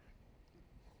 right?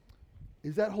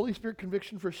 Is that Holy Spirit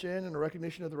conviction for sin and a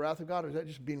recognition of the wrath of God, or is that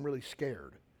just being really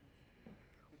scared?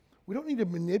 We don't need to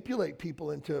manipulate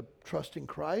people into trusting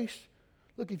Christ.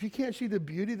 Look, if you can't see the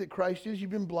beauty that Christ is,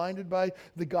 you've been blinded by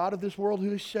the god of this world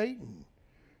who is Satan.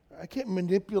 I can't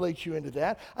manipulate you into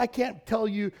that. I can't tell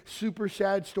you super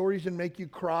sad stories and make you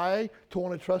cry to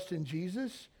want to trust in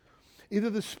Jesus. Either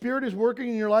the Spirit is working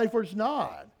in your life or it's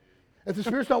not. If the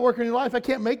Spirit's not working in your life, I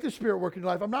can't make the Spirit work in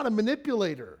your life. I'm not a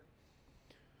manipulator.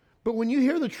 But when you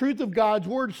hear the truth of God's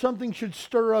word, something should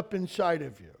stir up inside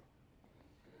of you.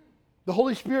 The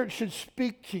Holy Spirit should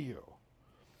speak to you.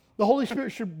 The Holy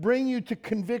Spirit should bring you to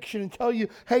conviction and tell you,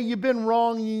 hey, you've been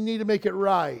wrong and you need to make it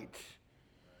right.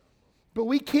 But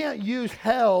we can't use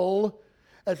hell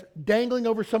as dangling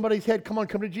over somebody's head. Come on,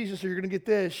 come to Jesus or you're going to get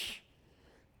this.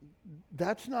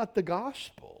 That's not the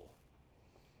gospel.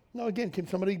 Now, again, can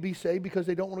somebody be saved because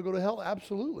they don't want to go to hell?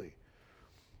 Absolutely.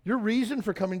 Your reason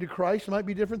for coming to Christ might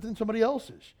be different than somebody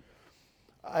else's.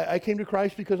 I came to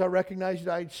Christ because I recognized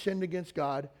that I had sinned against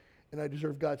God and I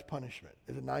deserved God's punishment.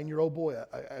 As a 9-year-old boy,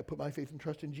 I put my faith and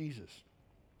trust in Jesus.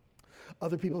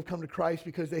 Other people have come to Christ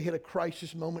because they hit a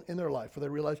crisis moment in their life where they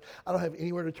realize, I don't have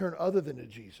anywhere to turn other than to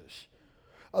Jesus.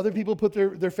 Other people put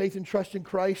their faith and trust in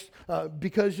Christ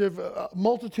because of a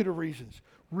multitude of reasons.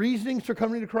 Reasonings for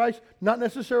coming to Christ, not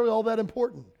necessarily all that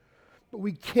important. But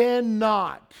we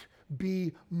cannot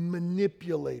be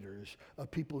manipulators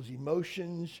of people's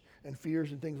emotions and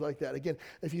fears and things like that. Again,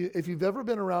 if you've ever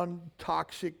been around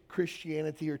toxic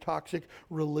Christianity or toxic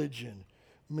religion,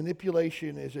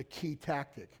 manipulation is a key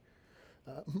tactic.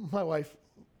 My wife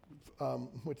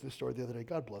went to the store the other day.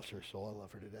 God bless her soul. I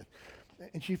love her to death.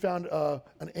 And she found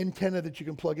an antenna that you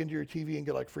can plug into your TV and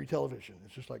get like free television.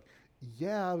 It's just like,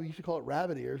 yeah, we used to call it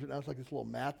rabbit ears, but now it's like this little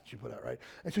mat that you put out, right?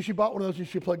 And so she bought one of those and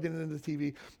she plugged it into the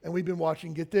TV. And we've been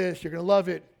watching, get this, you're going to love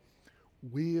it,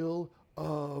 Wheel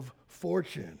of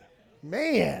Fortune.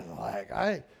 Man, like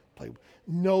I play,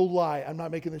 no lie, I'm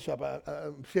not making this up.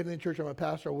 I'm sitting in church, I'm a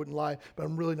pastor, I wouldn't lie, but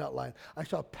I'm really not lying. I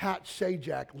saw Pat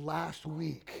Sajak last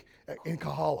week in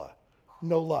Kahala.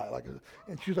 No lie.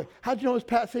 And she was like, how'd you know it was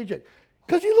Pat Sajak?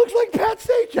 Because he looks like Pat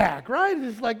Sajak, right?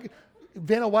 It's like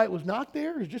Vanna White was not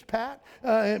there. It was just Pat.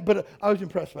 But I was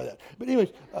impressed by that. But anyways,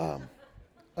 I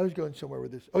was going somewhere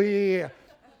with this. Oh, yeah.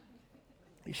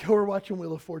 So we're watching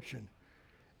Wheel of Fortune.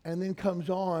 And then comes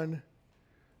on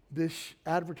this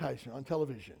advertisement on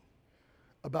television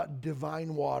about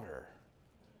divine water.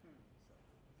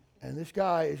 And this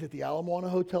guy is at the Ala Moana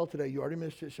Hotel today. You already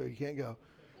missed it, so you can't go.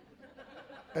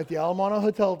 At the Ala Moana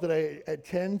Hotel today at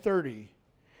 10:30,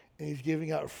 and he's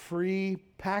giving out free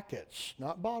packets,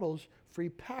 not bottles, free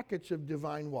packets of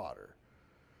divine water.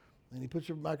 And he puts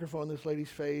a microphone in this lady's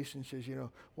face and says,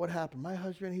 what happened? My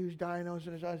husband, he was dying. I was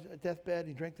in his deathbed.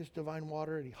 He drank this divine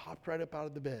water, and he hopped right up out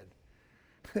of the bed.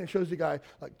 And it shows the guy,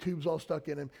 like, tubes all stuck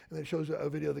in him. And then it shows a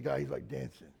video of the guy, he's, like,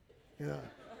 dancing. And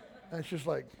it's just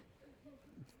like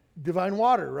divine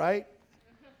water, right?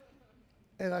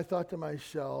 And I thought to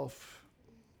myself,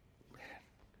 man,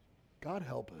 God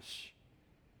help us.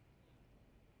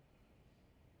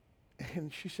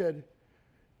 And she said,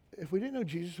 if we didn't know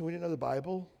Jesus and we didn't know the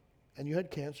Bible, and you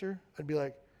had cancer, I'd be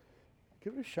like,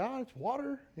 give it a shot. It's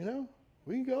water,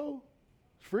 We can go.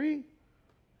 It's free.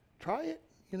 Try it,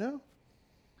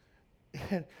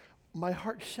 And my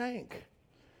heart sank.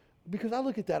 Because I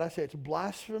look at that, I say it's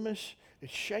blasphemous,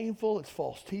 it's shameful, it's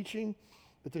false teaching,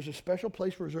 that there's a special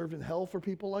place reserved in hell for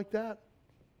people like that.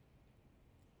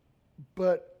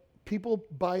 But people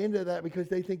buy into that because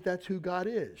they think that's who God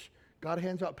is. God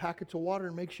hands out packets of water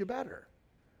and makes you better.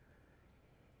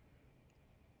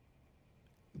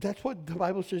 That's what the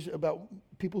Bible says about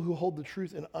people who hold the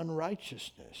truth in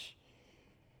unrighteousness.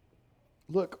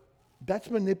 Look,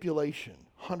 that's manipulation,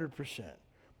 100%.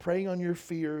 Preying on your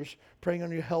fears, preying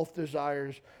on your health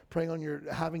desires, preying on your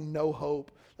having no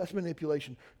hope. That's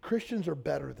manipulation. Christians are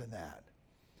better than that.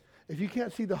 If you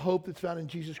can't see the hope that's found in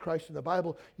Jesus Christ in the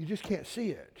Bible, you just can't see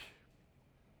it.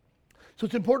 So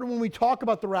it's important when we talk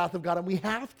about the wrath of God, and we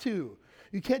have to.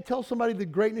 You can't tell somebody the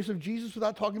greatness of Jesus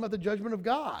without talking about the judgment of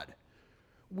God.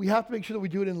 We have to make sure that we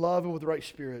do it in love and with the right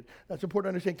spirit. That's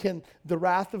important to understand. Can the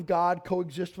wrath of God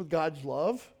coexist with God's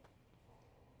love?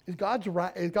 Is God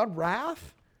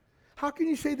wrath? How can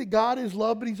you say that God is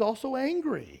love, but he's also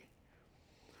angry?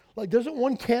 Like, doesn't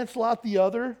one cancel out the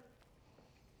other?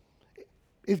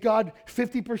 Is God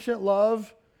 50%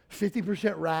 love,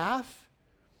 50% wrath?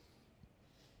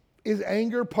 Is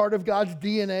anger part of God's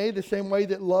DNA the same way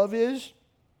that love is?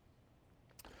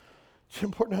 It's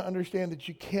important to understand that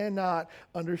you cannot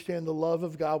understand the love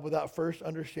of God without first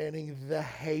understanding the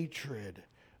hatred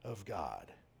of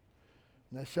God.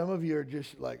 Now, some of you are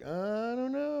just like, I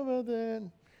don't know about that.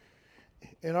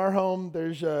 In our home,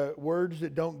 there's words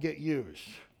that don't get used.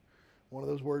 One of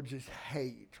those words is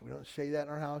hate. We don't say that in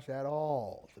our house at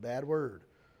all. It's a bad word.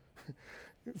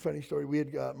 Funny story. We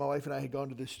had my wife and I had gone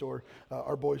to this store.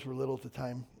 Our boys were little at the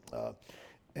time.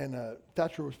 And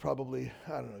Thatcher was probably,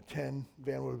 10.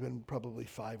 Van would have been probably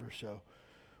 5 or so.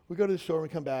 We go to the store and we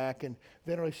come back, and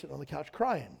Van and I sitting on the couch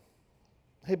crying.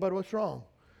 Hey, bud, what's wrong?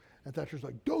 And Thatcher's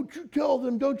like, don't you tell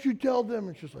them, don't you tell them.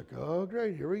 And she's like, oh,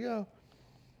 great, here we go.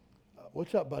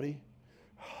 What's up, buddy?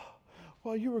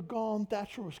 While you were gone,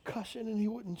 Thatcher was cussing and he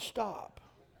wouldn't stop.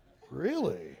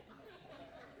 Really?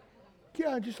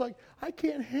 Yeah, just like, I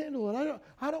can't handle it.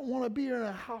 I don't want to be in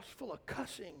a house full of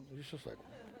cussing. It's just like,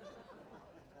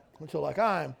 and so like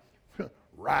I'm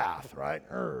wrath, right?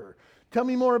 Tell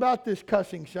me more about this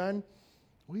cussing, son.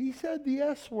 Well, he said the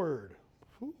S word.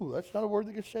 Ooh, that's not a word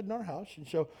that gets said in our house. And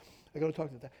so I go to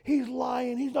talk to that. He's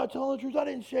lying. He's not telling the truth. I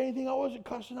didn't say anything. I wasn't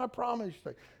cussing. I promise.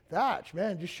 Like, Thatch,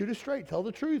 man, just shoot it straight. Tell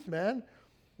the truth, man.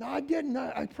 No, I didn't.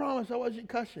 I promise I wasn't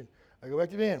cussing. I go back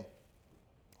to Van.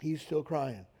 He's still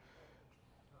crying.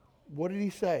 What did he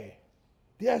say?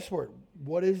 The S word.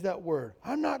 What is that word?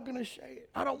 I'm not going to say it.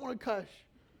 I don't want to cuss.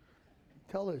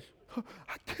 Tell us.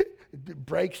 I can't. It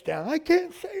breaks down. I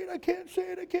can't say it. I can't say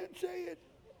it. I can't say it.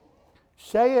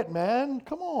 Say it, man.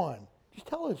 Come on. Just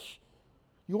tell us.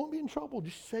 You won't be in trouble.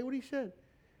 Just say what he said.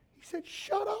 He said,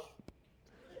 shut up.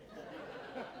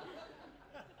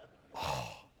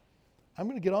 Oh, I'm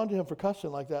going to get on to him for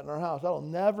cussing like that in our house. That'll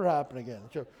never happen again.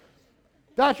 So,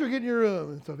 Thatcher, get in your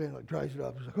room. And so Van dries it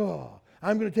up. He's like, oh,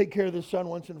 I'm going to take care of this son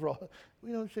once and for all.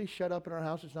 We don't say shut up in our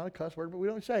house. It's not a cuss word, but we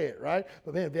don't say it, right?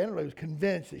 But man, Van was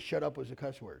convinced that shut up was a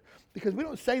cuss word. Because we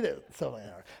don't say that something in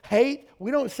our hate,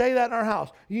 we don't say that in our house.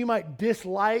 You might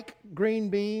dislike green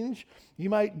beans. You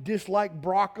might dislike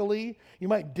broccoli. You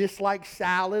might dislike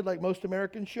salad like most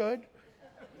Americans should.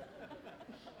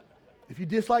 If you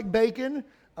dislike bacon,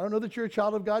 I don't know that you're a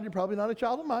child of God. You're probably not a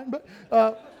child of mine.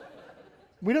 But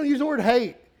we don't use the word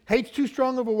hate. Hate's too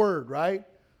strong of a word, right?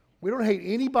 We don't hate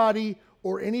anybody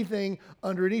or anything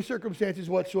under any circumstances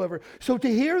whatsoever. So to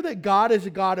hear that God is a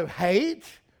God of hate,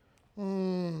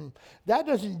 that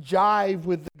doesn't jive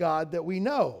with the God that we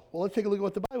know. Well, let's take a look at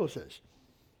what the Bible says.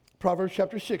 Proverbs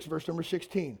chapter 6, verse number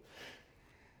 16.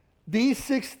 These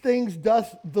 6 things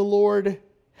doth the Lord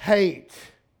hate.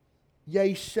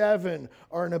 yea, 7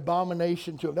 are an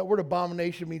abomination to him. That word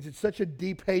abomination means it's such a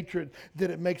deep hatred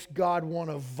that it makes God want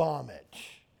to vomit.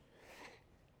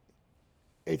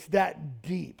 It's that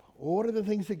deep. What are the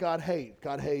things that God hates?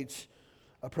 God hates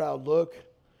a proud look,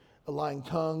 a lying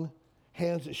tongue,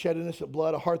 hands that shed innocent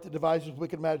blood, a heart that devises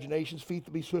wicked imaginations, feet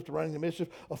that be swift to running to mischief,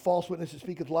 a false witness that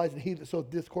speaketh lies, and he that soweth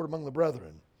discord among the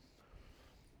brethren.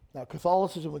 Now,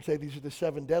 Catholicism would say these are the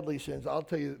 7 deadly sins. I'll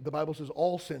tell you, the Bible says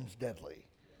all sin's deadly.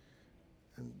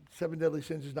 And 7 deadly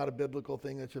sins is not a biblical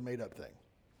thing, that's a made-up thing.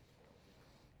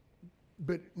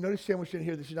 But notice sandwiched in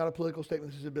here, this is not a political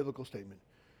statement, this is a biblical statement.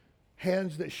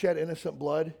 Hands that shed innocent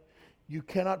blood, you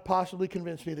cannot possibly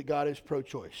convince me that God is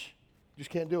pro-choice. You just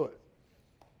can't do it.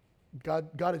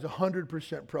 God is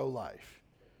 100% pro-life.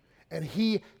 And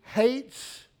he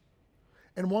hates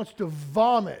and wants to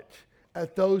vomit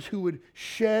at those who would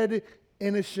shed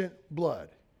innocent blood.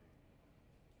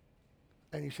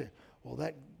 And you say, well,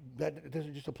 that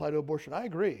doesn't just apply to abortion. I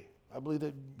agree. I believe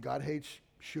that God hates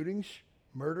shootings,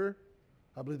 murder.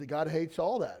 I believe that God hates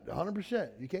all that, 100%.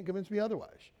 You can't convince me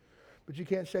otherwise. But you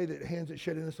can't say that hands that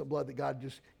shed innocent blood, that God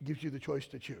just gives you the choice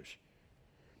to choose.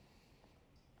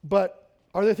 But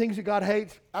are there things that God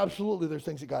hates? Absolutely, there's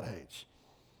things that God hates.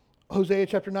 Hosea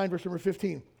chapter 9, verse number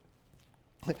 15.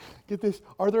 Get this.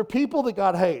 Are there people that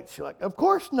God hates? You're like, of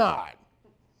course not.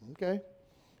 Okay.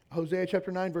 Hosea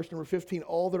chapter 9, verse number 15.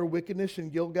 All their wickedness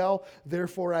in Gilgal,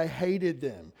 therefore I hated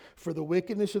them. For the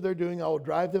wickedness of their doing, I will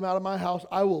drive them out of my house.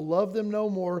 I will love them no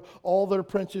more. All their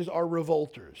princes are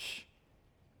revolters.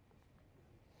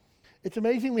 It's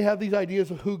amazing we have these ideas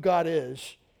of who God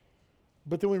is,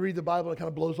 but then we read the Bible and it kind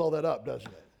of blows all that up,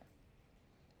 doesn't it?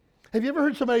 Have you ever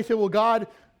heard somebody say, well, God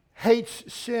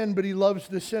hates sin, but he loves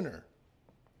the sinner?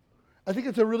 I think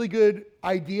it's a really good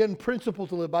idea and principle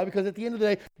to live by, because at the end of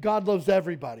the day, God loves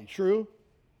everybody. True?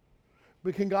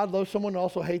 But can God love someone and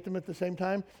also hate them at the same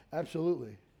time?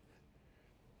 Absolutely.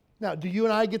 Now, do you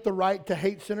and I get the right to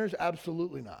hate sinners?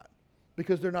 Absolutely not.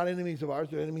 Because they're not enemies of ours,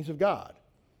 they're enemies of God.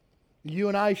 You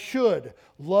and I should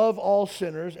love all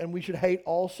sinners and we should hate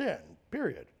all sin,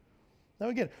 period. Now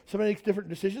again, somebody makes different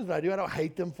decisions than I do. I don't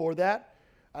hate them for that.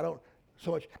 I don't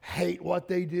so much hate what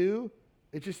they do.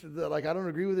 It's just that, like, I don't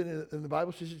agree with it, and the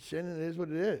Bible says it's sin, and it is what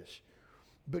it is.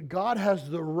 But God has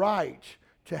the right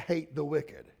to hate the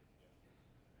wicked.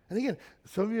 And again,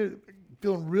 some of you are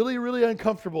feeling really, really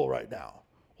uncomfortable right now.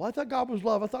 Well, I thought God was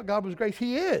love. I thought God was grace.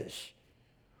 He is.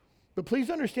 But please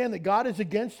understand that God is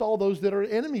against all those that are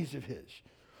enemies of his.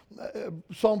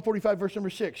 Psalm 45, verse number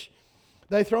 6.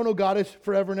 Thy throne, O God, is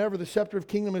forever and ever. The scepter of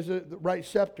kingdom is the right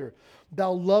scepter.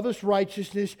 Thou lovest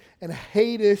righteousness and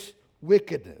hatest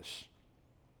wickedness.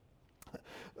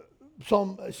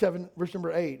 Psalm 7, verse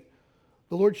number 8.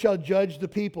 The Lord shall judge the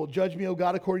people. Judge me, O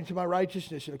God, according to my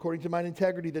righteousness and according to mine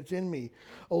integrity that's in me.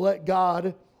 Let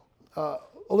the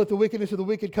wickedness of the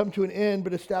wicked come to an end,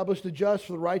 but establish the just,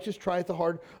 for the righteous trieth the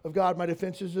heart of God. My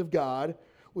defense is of God,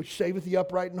 which saveth the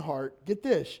upright in heart. Get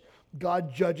this.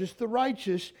 God judges the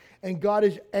righteous, and God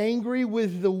is angry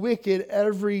with the wicked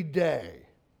every day.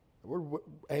 The word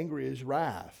angry is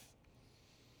wrath.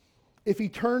 If he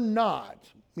turn not,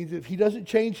 means if he doesn't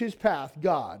change his path,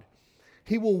 God,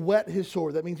 he will whet his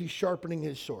sword. That means he's sharpening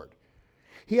his sword.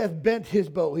 He hath bent his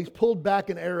bow. He's pulled back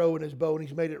an arrow in his bow, and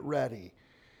he's made it ready.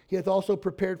 He hath also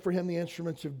prepared for him the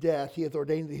instruments of death. He hath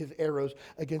ordained his arrows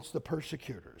against the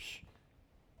persecutors.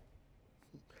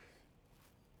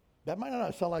 That might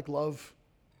not sound like love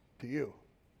to you.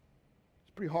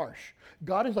 It's pretty harsh.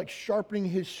 God is like sharpening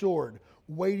his sword,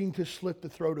 waiting to slit the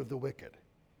throat of the wicked.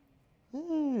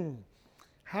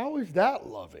 How is that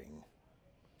loving?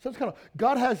 So it's kind of,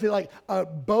 God has like a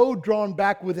bow drawn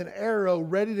back with an arrow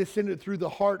ready to send it through the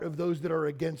heart of those that are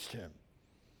against him.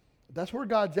 That's where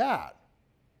God's at.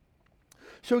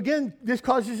 So again, this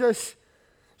causes us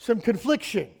some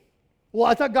confliction. Well,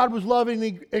 I thought God was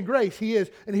loving and grace. He is.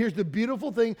 And here's the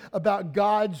beautiful thing about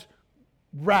God's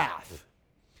wrath,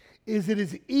 is it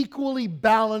is equally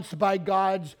balanced by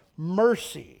God's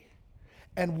mercy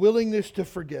and willingness to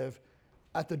forgive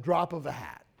at the drop of a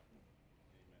hat.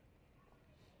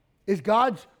 Is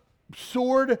God's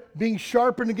sword being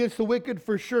sharpened against the wicked?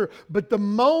 For sure. But the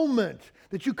moment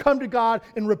that you come to God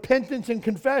in repentance and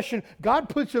confession, God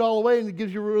puts it all away and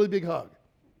gives you a really big hug.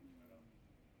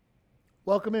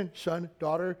 Welcome in, son,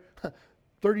 daughter.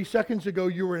 30 seconds ago,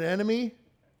 you were an enemy,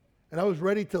 and I was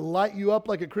ready to light you up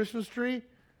like a Christmas tree.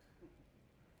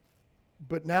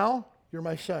 But now, you're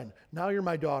my son. Now you're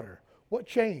my daughter. What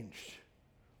changed?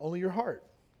 Only your heart.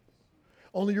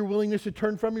 Only your willingness to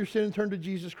turn from your sin and turn to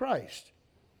Jesus Christ.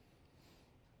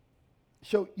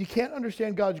 So you can't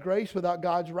understand God's grace without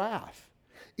God's wrath.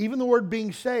 Even the word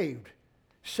being saved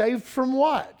Saved from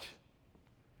what?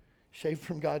 Saved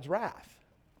from God's wrath.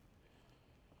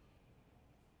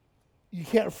 You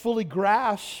can't fully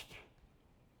grasp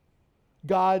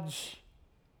God's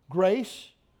grace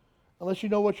unless you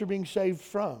know what you're being saved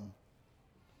from.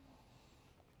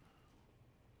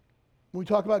 When we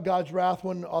talk about God's wrath,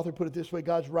 one author put it this way: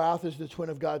 God's wrath is the twin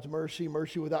of God's mercy.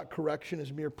 Mercy without correction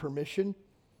is mere permission.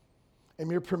 And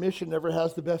mere permission never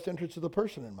has the best interests of the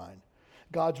person in mind.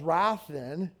 God's wrath,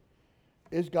 then,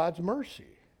 is God's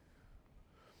mercy.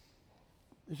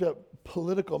 There's a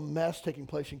political mess taking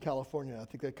place in California. I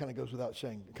think that kind of goes without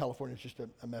saying. California is just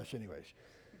a mess anyways.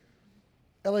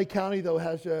 LA County, though,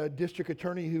 has a district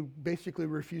attorney who basically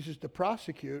refuses to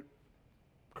prosecute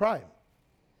crime.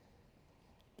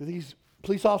 These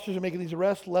police officers are making these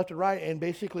arrests left and right, and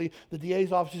basically the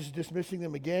DA's office is dismissing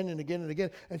them again and again and again.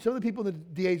 And some of the people in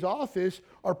the DA's office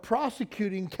are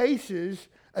prosecuting cases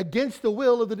against the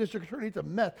will of the district attorney. It's a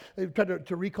mess. They've tried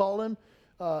to recall him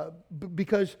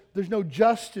because there's no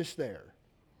justice there.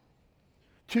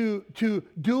 To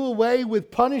do away with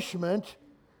punishment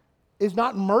is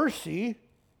not mercy,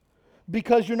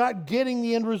 because you're not getting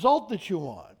the end result that you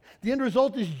want. The end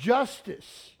result is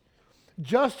justice.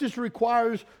 Justice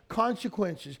requires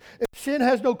consequences. If sin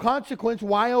has no consequence,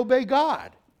 why obey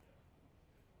God?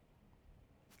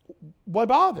 Why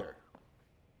bother?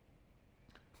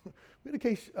 We had a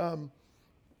case,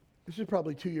 this is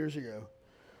probably 2 years ago.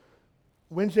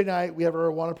 Wednesday night, we have our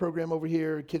Awana program over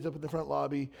here, kids up in the front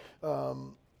lobby.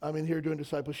 I'm in here doing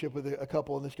discipleship with a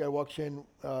couple, and this guy walks in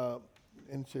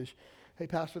and says, "Hey,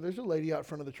 Pastor, there's a lady out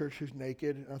front of the church who's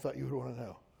naked, and I thought you would want to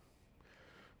know."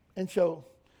 And so,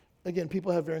 again,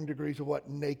 people have varying degrees of what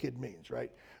naked means,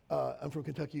 right? I'm from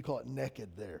Kentucky, you call it naked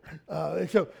there. And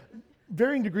so,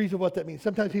 varying degrees of what that means.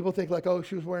 Sometimes people think like, oh,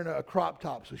 she was wearing a crop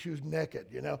top, so she was naked,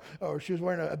 or she was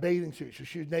wearing a bathing suit, so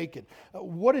she was naked.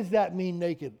 What does that mean,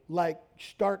 naked? Like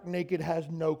stark naked, has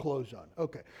no clothes on.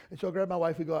 Okay. And so I grab my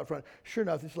wife, we go out front. Sure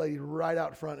enough, this lady right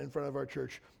out front in front of our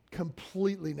church,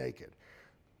 completely naked.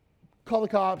 Call the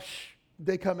cops,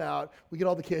 they come out, we get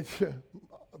all the kids,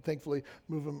 thankfully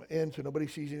move them in so nobody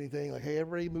sees anything. Like, hey,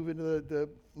 everybody move into the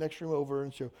next room over.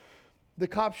 And so the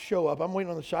cops show up. I'm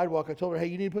waiting on the sidewalk. I told her, hey,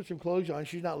 you need to put some clothes on.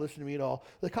 She's not listening to me at all.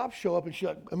 The cops show up and she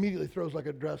immediately throws like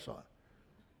a dress on.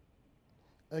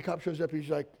 And the cop shows up and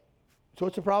he's like, so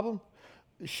what's the problem?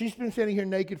 She's been standing here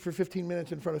naked for 15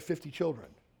 minutes in front of 50 children.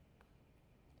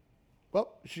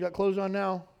 Well, she got clothes on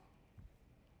now.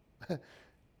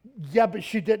 Yeah, but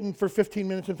she didn't for 15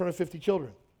 minutes in front of 50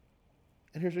 children.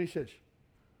 And here's what he says.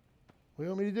 What do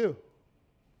you want me to do?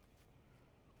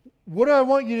 What do I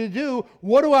want you to do?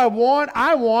 What do I want?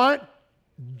 I want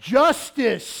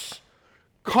justice,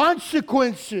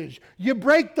 consequences. You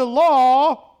break the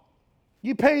law,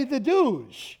 you pay the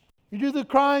dues. You do the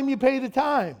crime, you pay the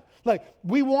time. Like,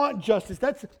 we want justice.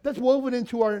 That's woven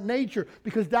into our nature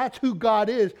because that's who God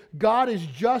is. God is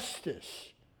justice.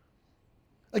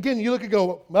 Again, you look and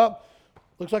go, well,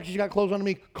 looks like she's got clothes on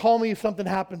me. Call me if something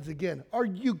happens again. Are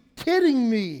you kidding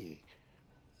me?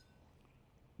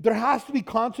 There has to be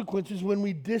consequences when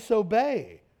we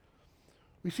disobey.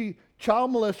 We see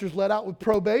child molesters let out with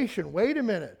probation. Wait a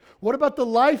minute. What about the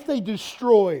life they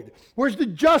destroyed? Where's the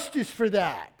justice for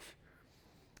that?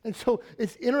 And so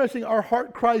it's interesting. Our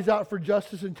heart cries out for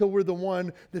justice until we're the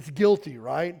one that's guilty,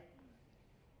 right? And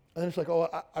then it's like, oh,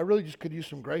 I really just could use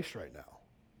some grace right now.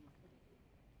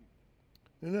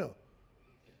 No.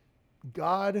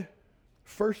 God,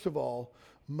 first of all,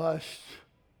 must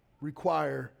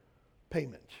require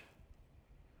payment.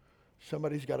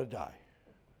 Somebody's got to die.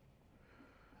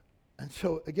 And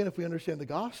so, again, if we understand the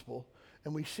gospel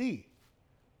and we see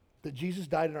that Jesus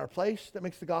died in our place, that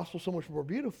makes the gospel so much more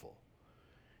beautiful.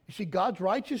 You see, God's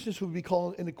righteousness would be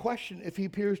called into question if he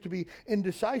appears to be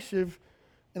indecisive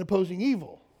in opposing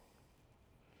evil.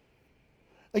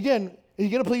 Again, you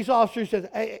get a police officer who says,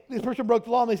 hey, this person broke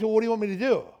the law, and they say, well, what do you want me to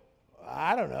do?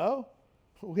 I don't know.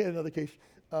 We had another case.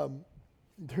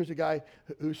 There's a guy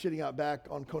who's sitting out back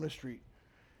on Kona Street.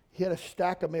 He had a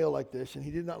stack of mail like this, and he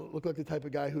did not look like the type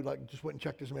of guy who just went and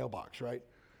checked his mailbox, right?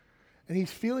 And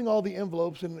he's feeling all the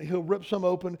envelopes, and he'll rip some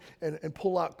open and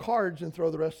pull out cards and throw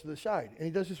the rest to the side. And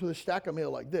he does this with a stack of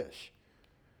mail like this.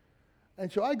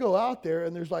 And so I go out there,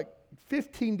 and there's like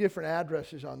 15 different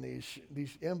addresses on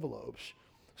these envelopes.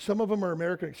 Some of them are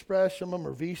American Express, some of them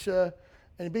are Visa.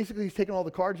 And basically he's taken all the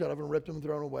cards out of them, ripped them and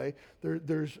thrown away.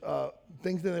 There's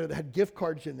things in there that had gift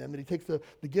cards in them that he takes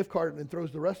the gift card and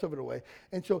throws the rest of it away.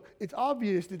 And so it's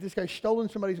obvious that this guy's stolen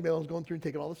somebody's mail and is going through and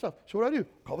taking all the stuff. So what do?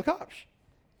 Call the cops.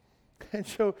 And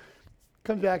so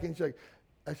comes back and he's like,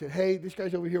 I said, hey, this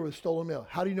guy's over here with stolen mail.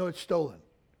 How do you know it's stolen?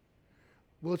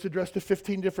 Well, it's addressed to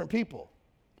 15 different people.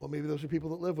 Well, maybe those are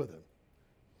people that live with him.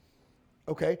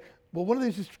 Okay, well, one of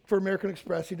these is for American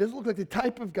Express. He doesn't look like the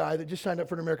type of guy that just signed up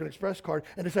for an American Express card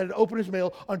and decided to open his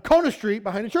mail on Kona Street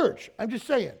behind a church. I'm just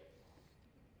saying.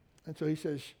 And so he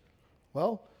says,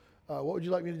 well, what would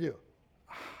you like me to do?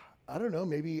 I don't know,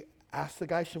 maybe ask the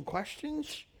guy some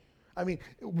questions? I mean,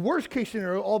 worst case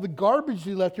scenario, all the garbage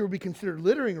he left here would be considered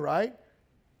littering, right?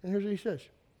 And here's what he says.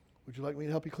 Would you like me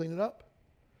to help you clean it up?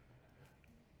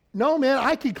 No, man,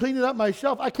 I can clean it up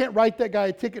myself. I can't write that guy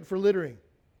a ticket for littering.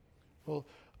 Well,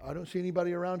 I don't see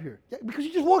anybody around here. Yeah, because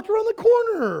he just walked around the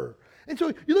corner. And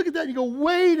so you look at that and you go,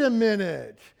 wait a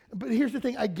minute. But here's the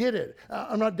thing, I get it.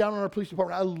 I'm not down on our police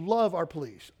department. I love our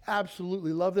police.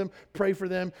 Absolutely love them. Pray for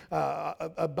them.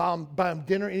 Buy them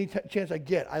dinner any chance I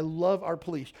get. I love our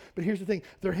police. But here's the thing,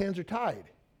 their hands are tied.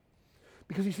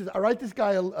 Because he says, I write this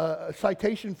guy a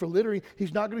citation for littering.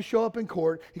 He's not going to show up in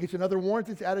court. He gets another warrant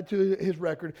that's added to his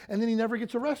record, and then he never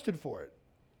gets arrested for it.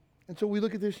 And so we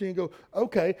look at this and go,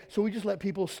 okay, so we just let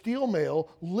people steal mail,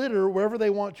 litter wherever they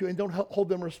want to, and don't hold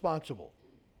them responsible.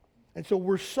 And so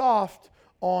we're soft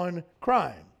on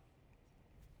crime.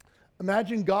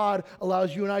 Imagine God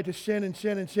allows you and I to sin and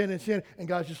sin and sin and sin, and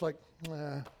God's just like,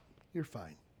 you're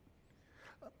fine.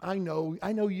 I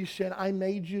know you sin. I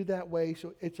made you that way,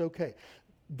 so it's okay.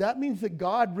 That means that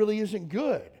God really isn't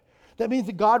good. That means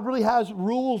that God really has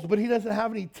rules, but he doesn't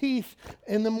have any teeth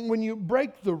in them when you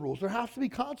break the rules. There have to be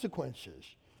consequences.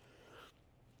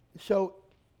 So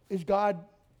is God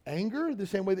anger the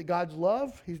same way that God's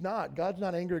love? He's not. God's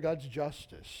not anger. God's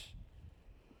justice.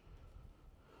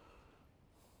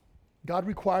 God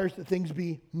requires that things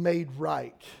be made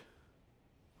right.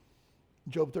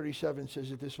 Job 37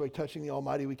 says it this way, touching the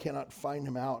Almighty, we cannot find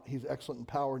him out. He's excellent in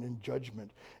power and in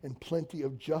judgment and plenty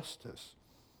of justice.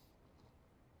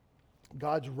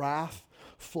 God's wrath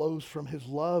flows from his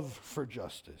love for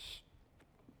justice.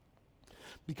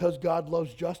 Because God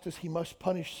loves justice, he must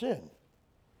punish sin.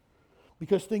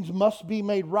 Because things must be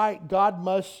made right, God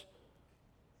must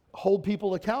hold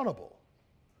people accountable.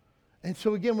 And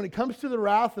so again, when it comes to the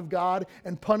wrath of God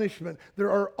and punishment,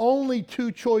 there are only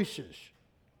two choices.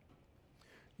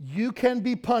 You can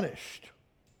be punished,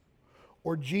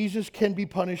 or Jesus can be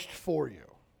punished for you.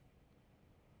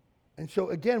 And so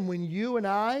again, when you and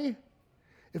I,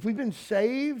 if we've been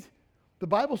saved, the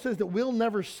Bible says that we'll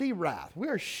never see wrath. We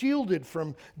are shielded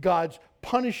from God's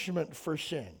punishment for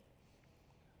sin.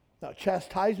 Now,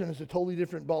 chastisement is a totally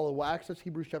different ball of wax. That's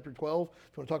Hebrews chapter 12. If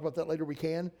you want to talk about that later, we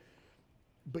can.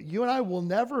 But you and I will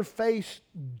never face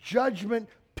judgment,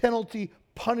 penalty,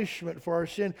 punishment for our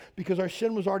sin because our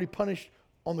sin was already punished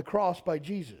on the cross by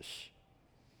Jesus.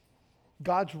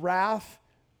 God's wrath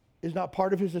is not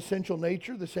part of his essential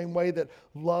nature the same way that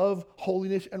love,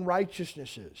 holiness, and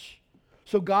righteousness is.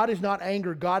 So God is not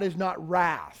anger. God is not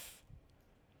wrath.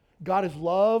 God is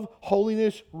love,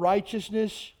 holiness,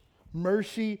 righteousness,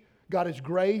 mercy. God is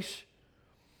grace.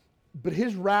 But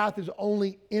his wrath is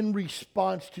only in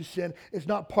response to sin. It's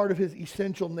not part of his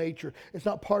essential nature. It's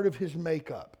not part of his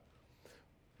makeup.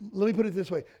 Let me put it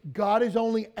this way. God is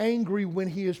only angry when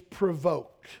he is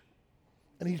provoked.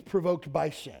 And he's provoked by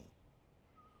sin.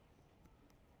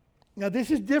 Now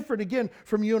this is different, again,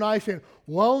 from you and I saying,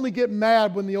 well, I only get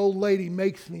mad when the old lady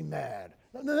makes me mad.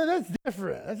 No, that's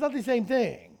different. That's not the same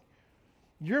thing.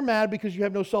 You're mad because you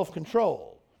have no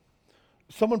self-control.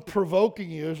 Someone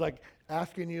provoking you is like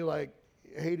asking you like,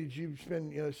 hey, did you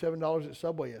spend $7 at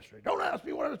Subway yesterday? Don't ask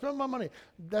me where I spend my money.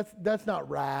 That's not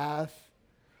wrath.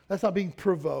 That's not being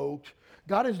provoked.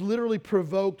 God is literally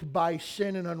provoked by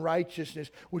sin and unrighteousness,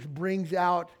 which brings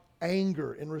out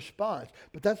anger in response.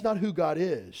 But that's not who God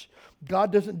is.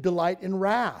 God doesn't delight in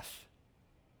wrath.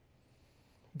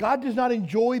 God does not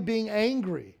enjoy being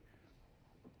angry.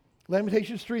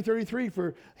 Lamentations 3:33,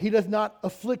 for he does not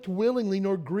afflict willingly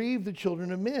nor grieve the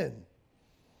children of men.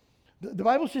 The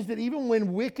Bible says that even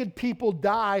when wicked people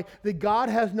die, that God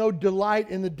has no delight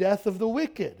in the death of the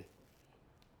wicked.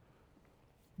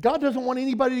 God doesn't want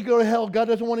anybody to go to hell. God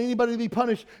doesn't want anybody to be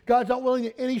punished. God's not willing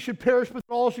that any should perish, but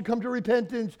all should come to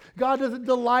repentance. God doesn't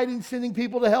delight in sending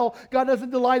people to hell. God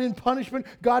doesn't delight in punishment.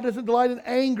 God doesn't delight in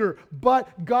anger.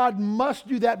 But God must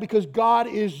do that because God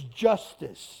is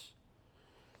justice.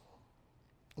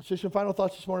 Let's say some final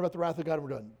thoughts this morning about the wrath of God, and we're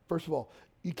done. First of all,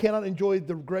 you cannot enjoy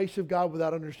the grace of God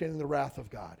without understanding the wrath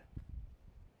of God.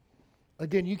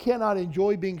 Again, you cannot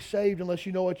enjoy being saved unless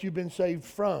you know what you've been saved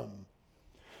from.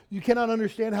 You cannot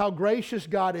understand how gracious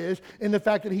God is in the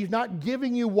fact that he's not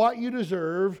giving you what you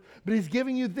deserve, but he's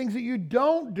giving you things that you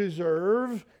don't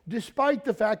deserve despite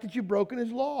the fact that you've broken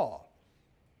his law.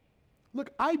 Look,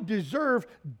 I deserve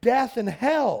death and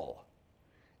hell.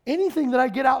 Anything that I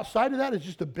get outside of that is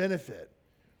just a benefit.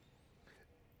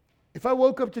 If I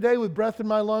woke up today with breath in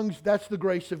my lungs, that's the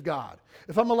grace of God.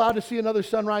 If I'm allowed to see another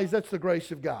sunrise, that's the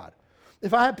grace of God.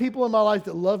 If I have people in my life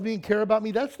that love me and care about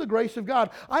me, that's the grace of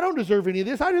God. I don't deserve any of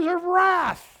this. I deserve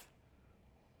wrath.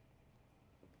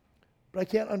 But I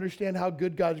can't understand how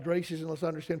good God's grace is unless I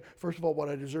understand, first of all, what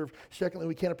I deserve. Secondly,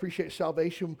 we can't appreciate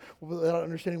salvation without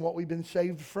understanding what we've been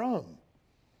saved from.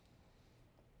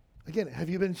 Again, have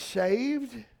you been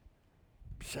saved?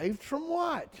 Saved from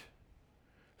what?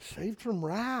 Saved from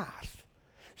wrath.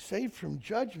 Saved from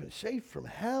judgment. Saved from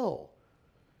hell.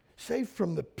 Saved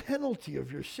from the penalty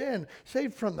of your sin.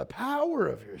 Saved from the power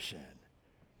of your sin.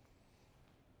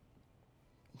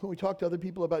 When we talk to other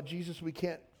people about Jesus, we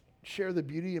can't share the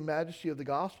beauty and majesty of the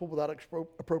gospel without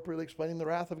appropriately explaining the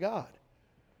wrath of God.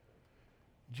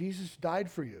 Jesus died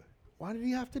for you. Why did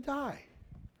he have to die?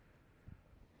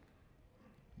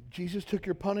 Jesus took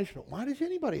your punishment. Why does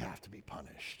anybody have to be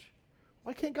punished?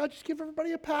 Why can't God just give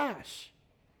everybody a pass?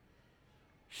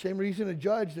 Same reason a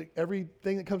judge, that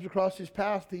everything that comes across his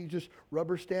path, he just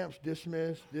rubber stamps,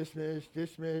 dismiss, dismiss,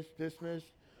 dismiss, dismiss.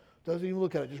 Doesn't even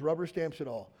look at it, just rubber stamps it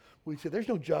all. We say there's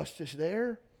no justice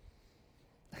there.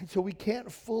 And so we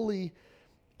can't fully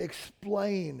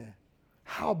explain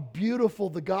how beautiful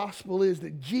the gospel is,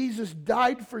 that Jesus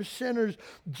died for sinners.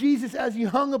 Jesus, as he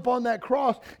hung upon that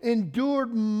cross,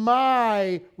 endured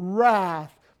my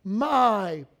wrath,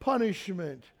 my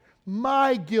punishment,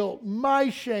 my guilt, my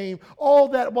shame, all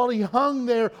that while he hung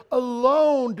there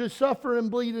alone to suffer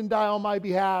and bleed and die on my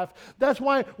behalf. That's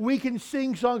why we can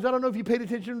sing songs. I don't know if you paid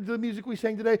attention to the music we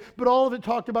sang today, but all of it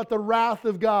talked about the wrath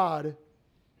of God.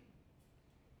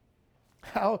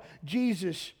 How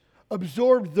Jesus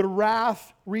absorbed the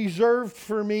wrath reserved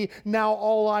for me. Now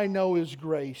all I know is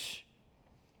grace.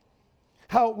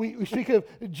 How we speak of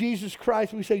Jesus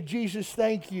Christ, we say, Jesus,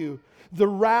 thank you. The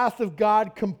wrath of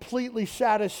God completely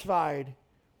satisfied.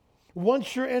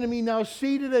 Once your enemy, now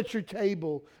seated at your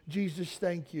table, Jesus,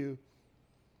 thank you.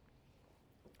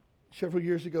 Several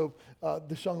years ago,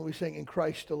 the song that we sang, In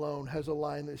Christ Alone, has a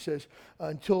line that says,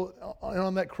 until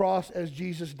on that cross, as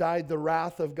Jesus died, the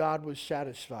wrath of God was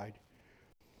satisfied.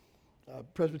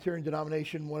 Presbyterian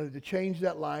denomination wanted to change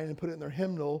that line and put it in their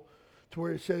hymnal to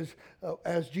where it says,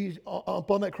 as Jesus,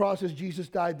 upon that cross, as Jesus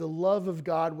died, the love of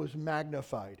God was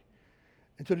magnified.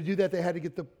 And so to do that, they had to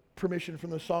get the permission from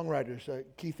the songwriters,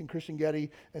 Keith and Christian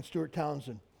Getty and Stuart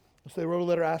Townsend. So they wrote a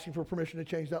letter asking for permission to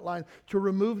change that line, to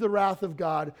remove the wrath of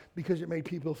God because it made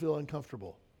people feel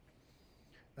uncomfortable.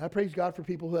 And I praise God for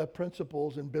people who have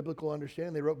principles and biblical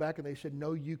understanding. They wrote back and they said,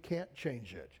 no, you can't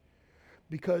change it.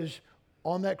 Because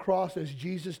on that cross, as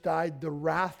Jesus died, the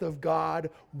wrath of God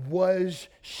was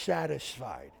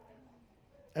satisfied.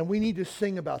 And we need to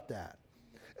sing about that.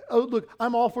 Oh, look,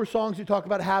 I'm all for songs that talk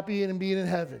about happy and being in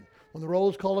heaven. When the roll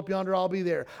is called up yonder, I'll be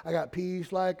there. I got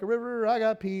peace like a river. I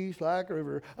got peace like a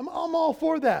river. I'm all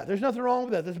for that. There's nothing wrong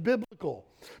with that. That's biblical.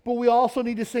 But we also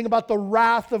need to sing about the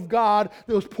wrath of God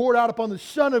that was poured out upon the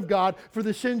Son of God for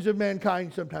the sins of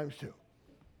mankind sometimes too.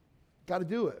 Got to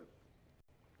do it.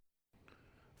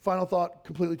 Final thought,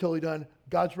 completely, totally done.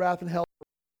 God's wrath and hell.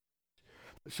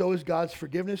 So is God's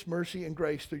forgiveness, mercy, and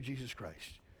grace through Jesus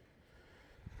Christ.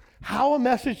 How a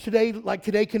message today like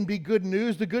today can be good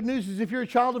news. The good news is if you're a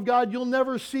child of God, you'll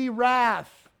never see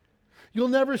wrath. You'll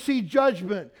never see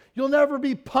judgment. You'll never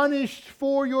be punished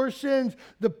for your sins.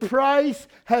 The price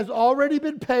has already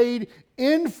been paid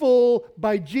in full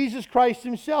by Jesus Christ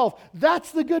himself.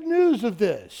 That's the good news of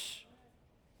this.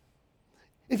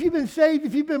 If you've been saved,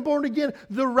 if you've been born again,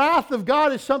 the wrath of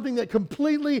God is something that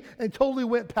completely and totally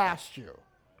went past you.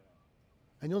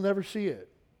 And you'll never see it.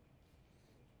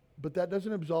 But that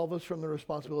doesn't absolve us from the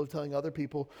responsibility of telling other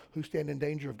people who stand in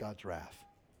danger of God's wrath.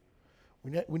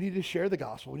 We need to share the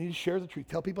gospel. We need to share the truth.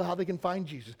 Tell people how they can find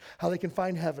Jesus, how they can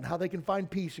find heaven, how they can find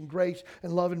peace and grace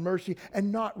and love and mercy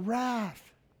and not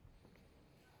wrath.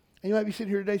 And you might be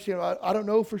sitting here today saying, I don't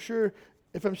know for sure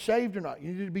if I'm saved or not.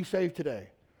 You need to be saved today.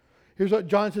 Here's what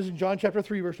John says in John chapter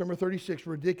 3, verse number 36,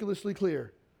 ridiculously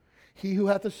clear. He who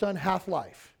hath the Son hath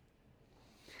life.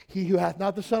 He who hath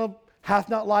not the Son hath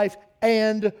not life,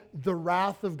 and the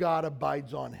wrath of God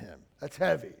abides on him. That's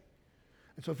heavy.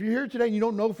 And so if you're here today and you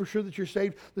don't know for sure that you're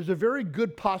saved, there's a very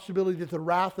good possibility that the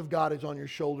wrath of God is on your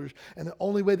shoulders. And the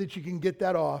only way that you can get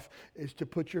that off is to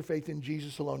put your faith in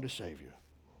Jesus alone to save you.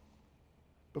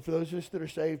 But for those of us that are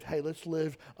saved, hey, let's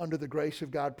live under the grace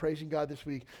of God, praising God this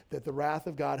week that the wrath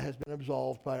of God has been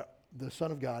absolved by the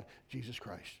Son of God, Jesus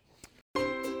Christ.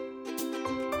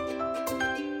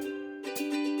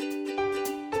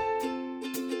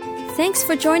 Thanks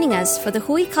for joining us for the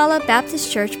Huikala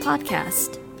Baptist Church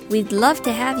podcast. We'd love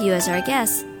to have you as our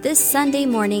guest this Sunday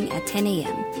morning at 10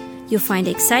 a.m. You'll find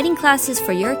exciting classes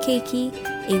for your keiki,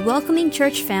 a welcoming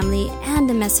church family,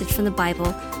 and a message from the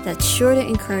Bible that's sure to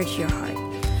encourage your heart.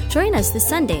 Join us this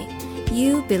Sunday.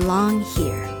 You belong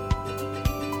here.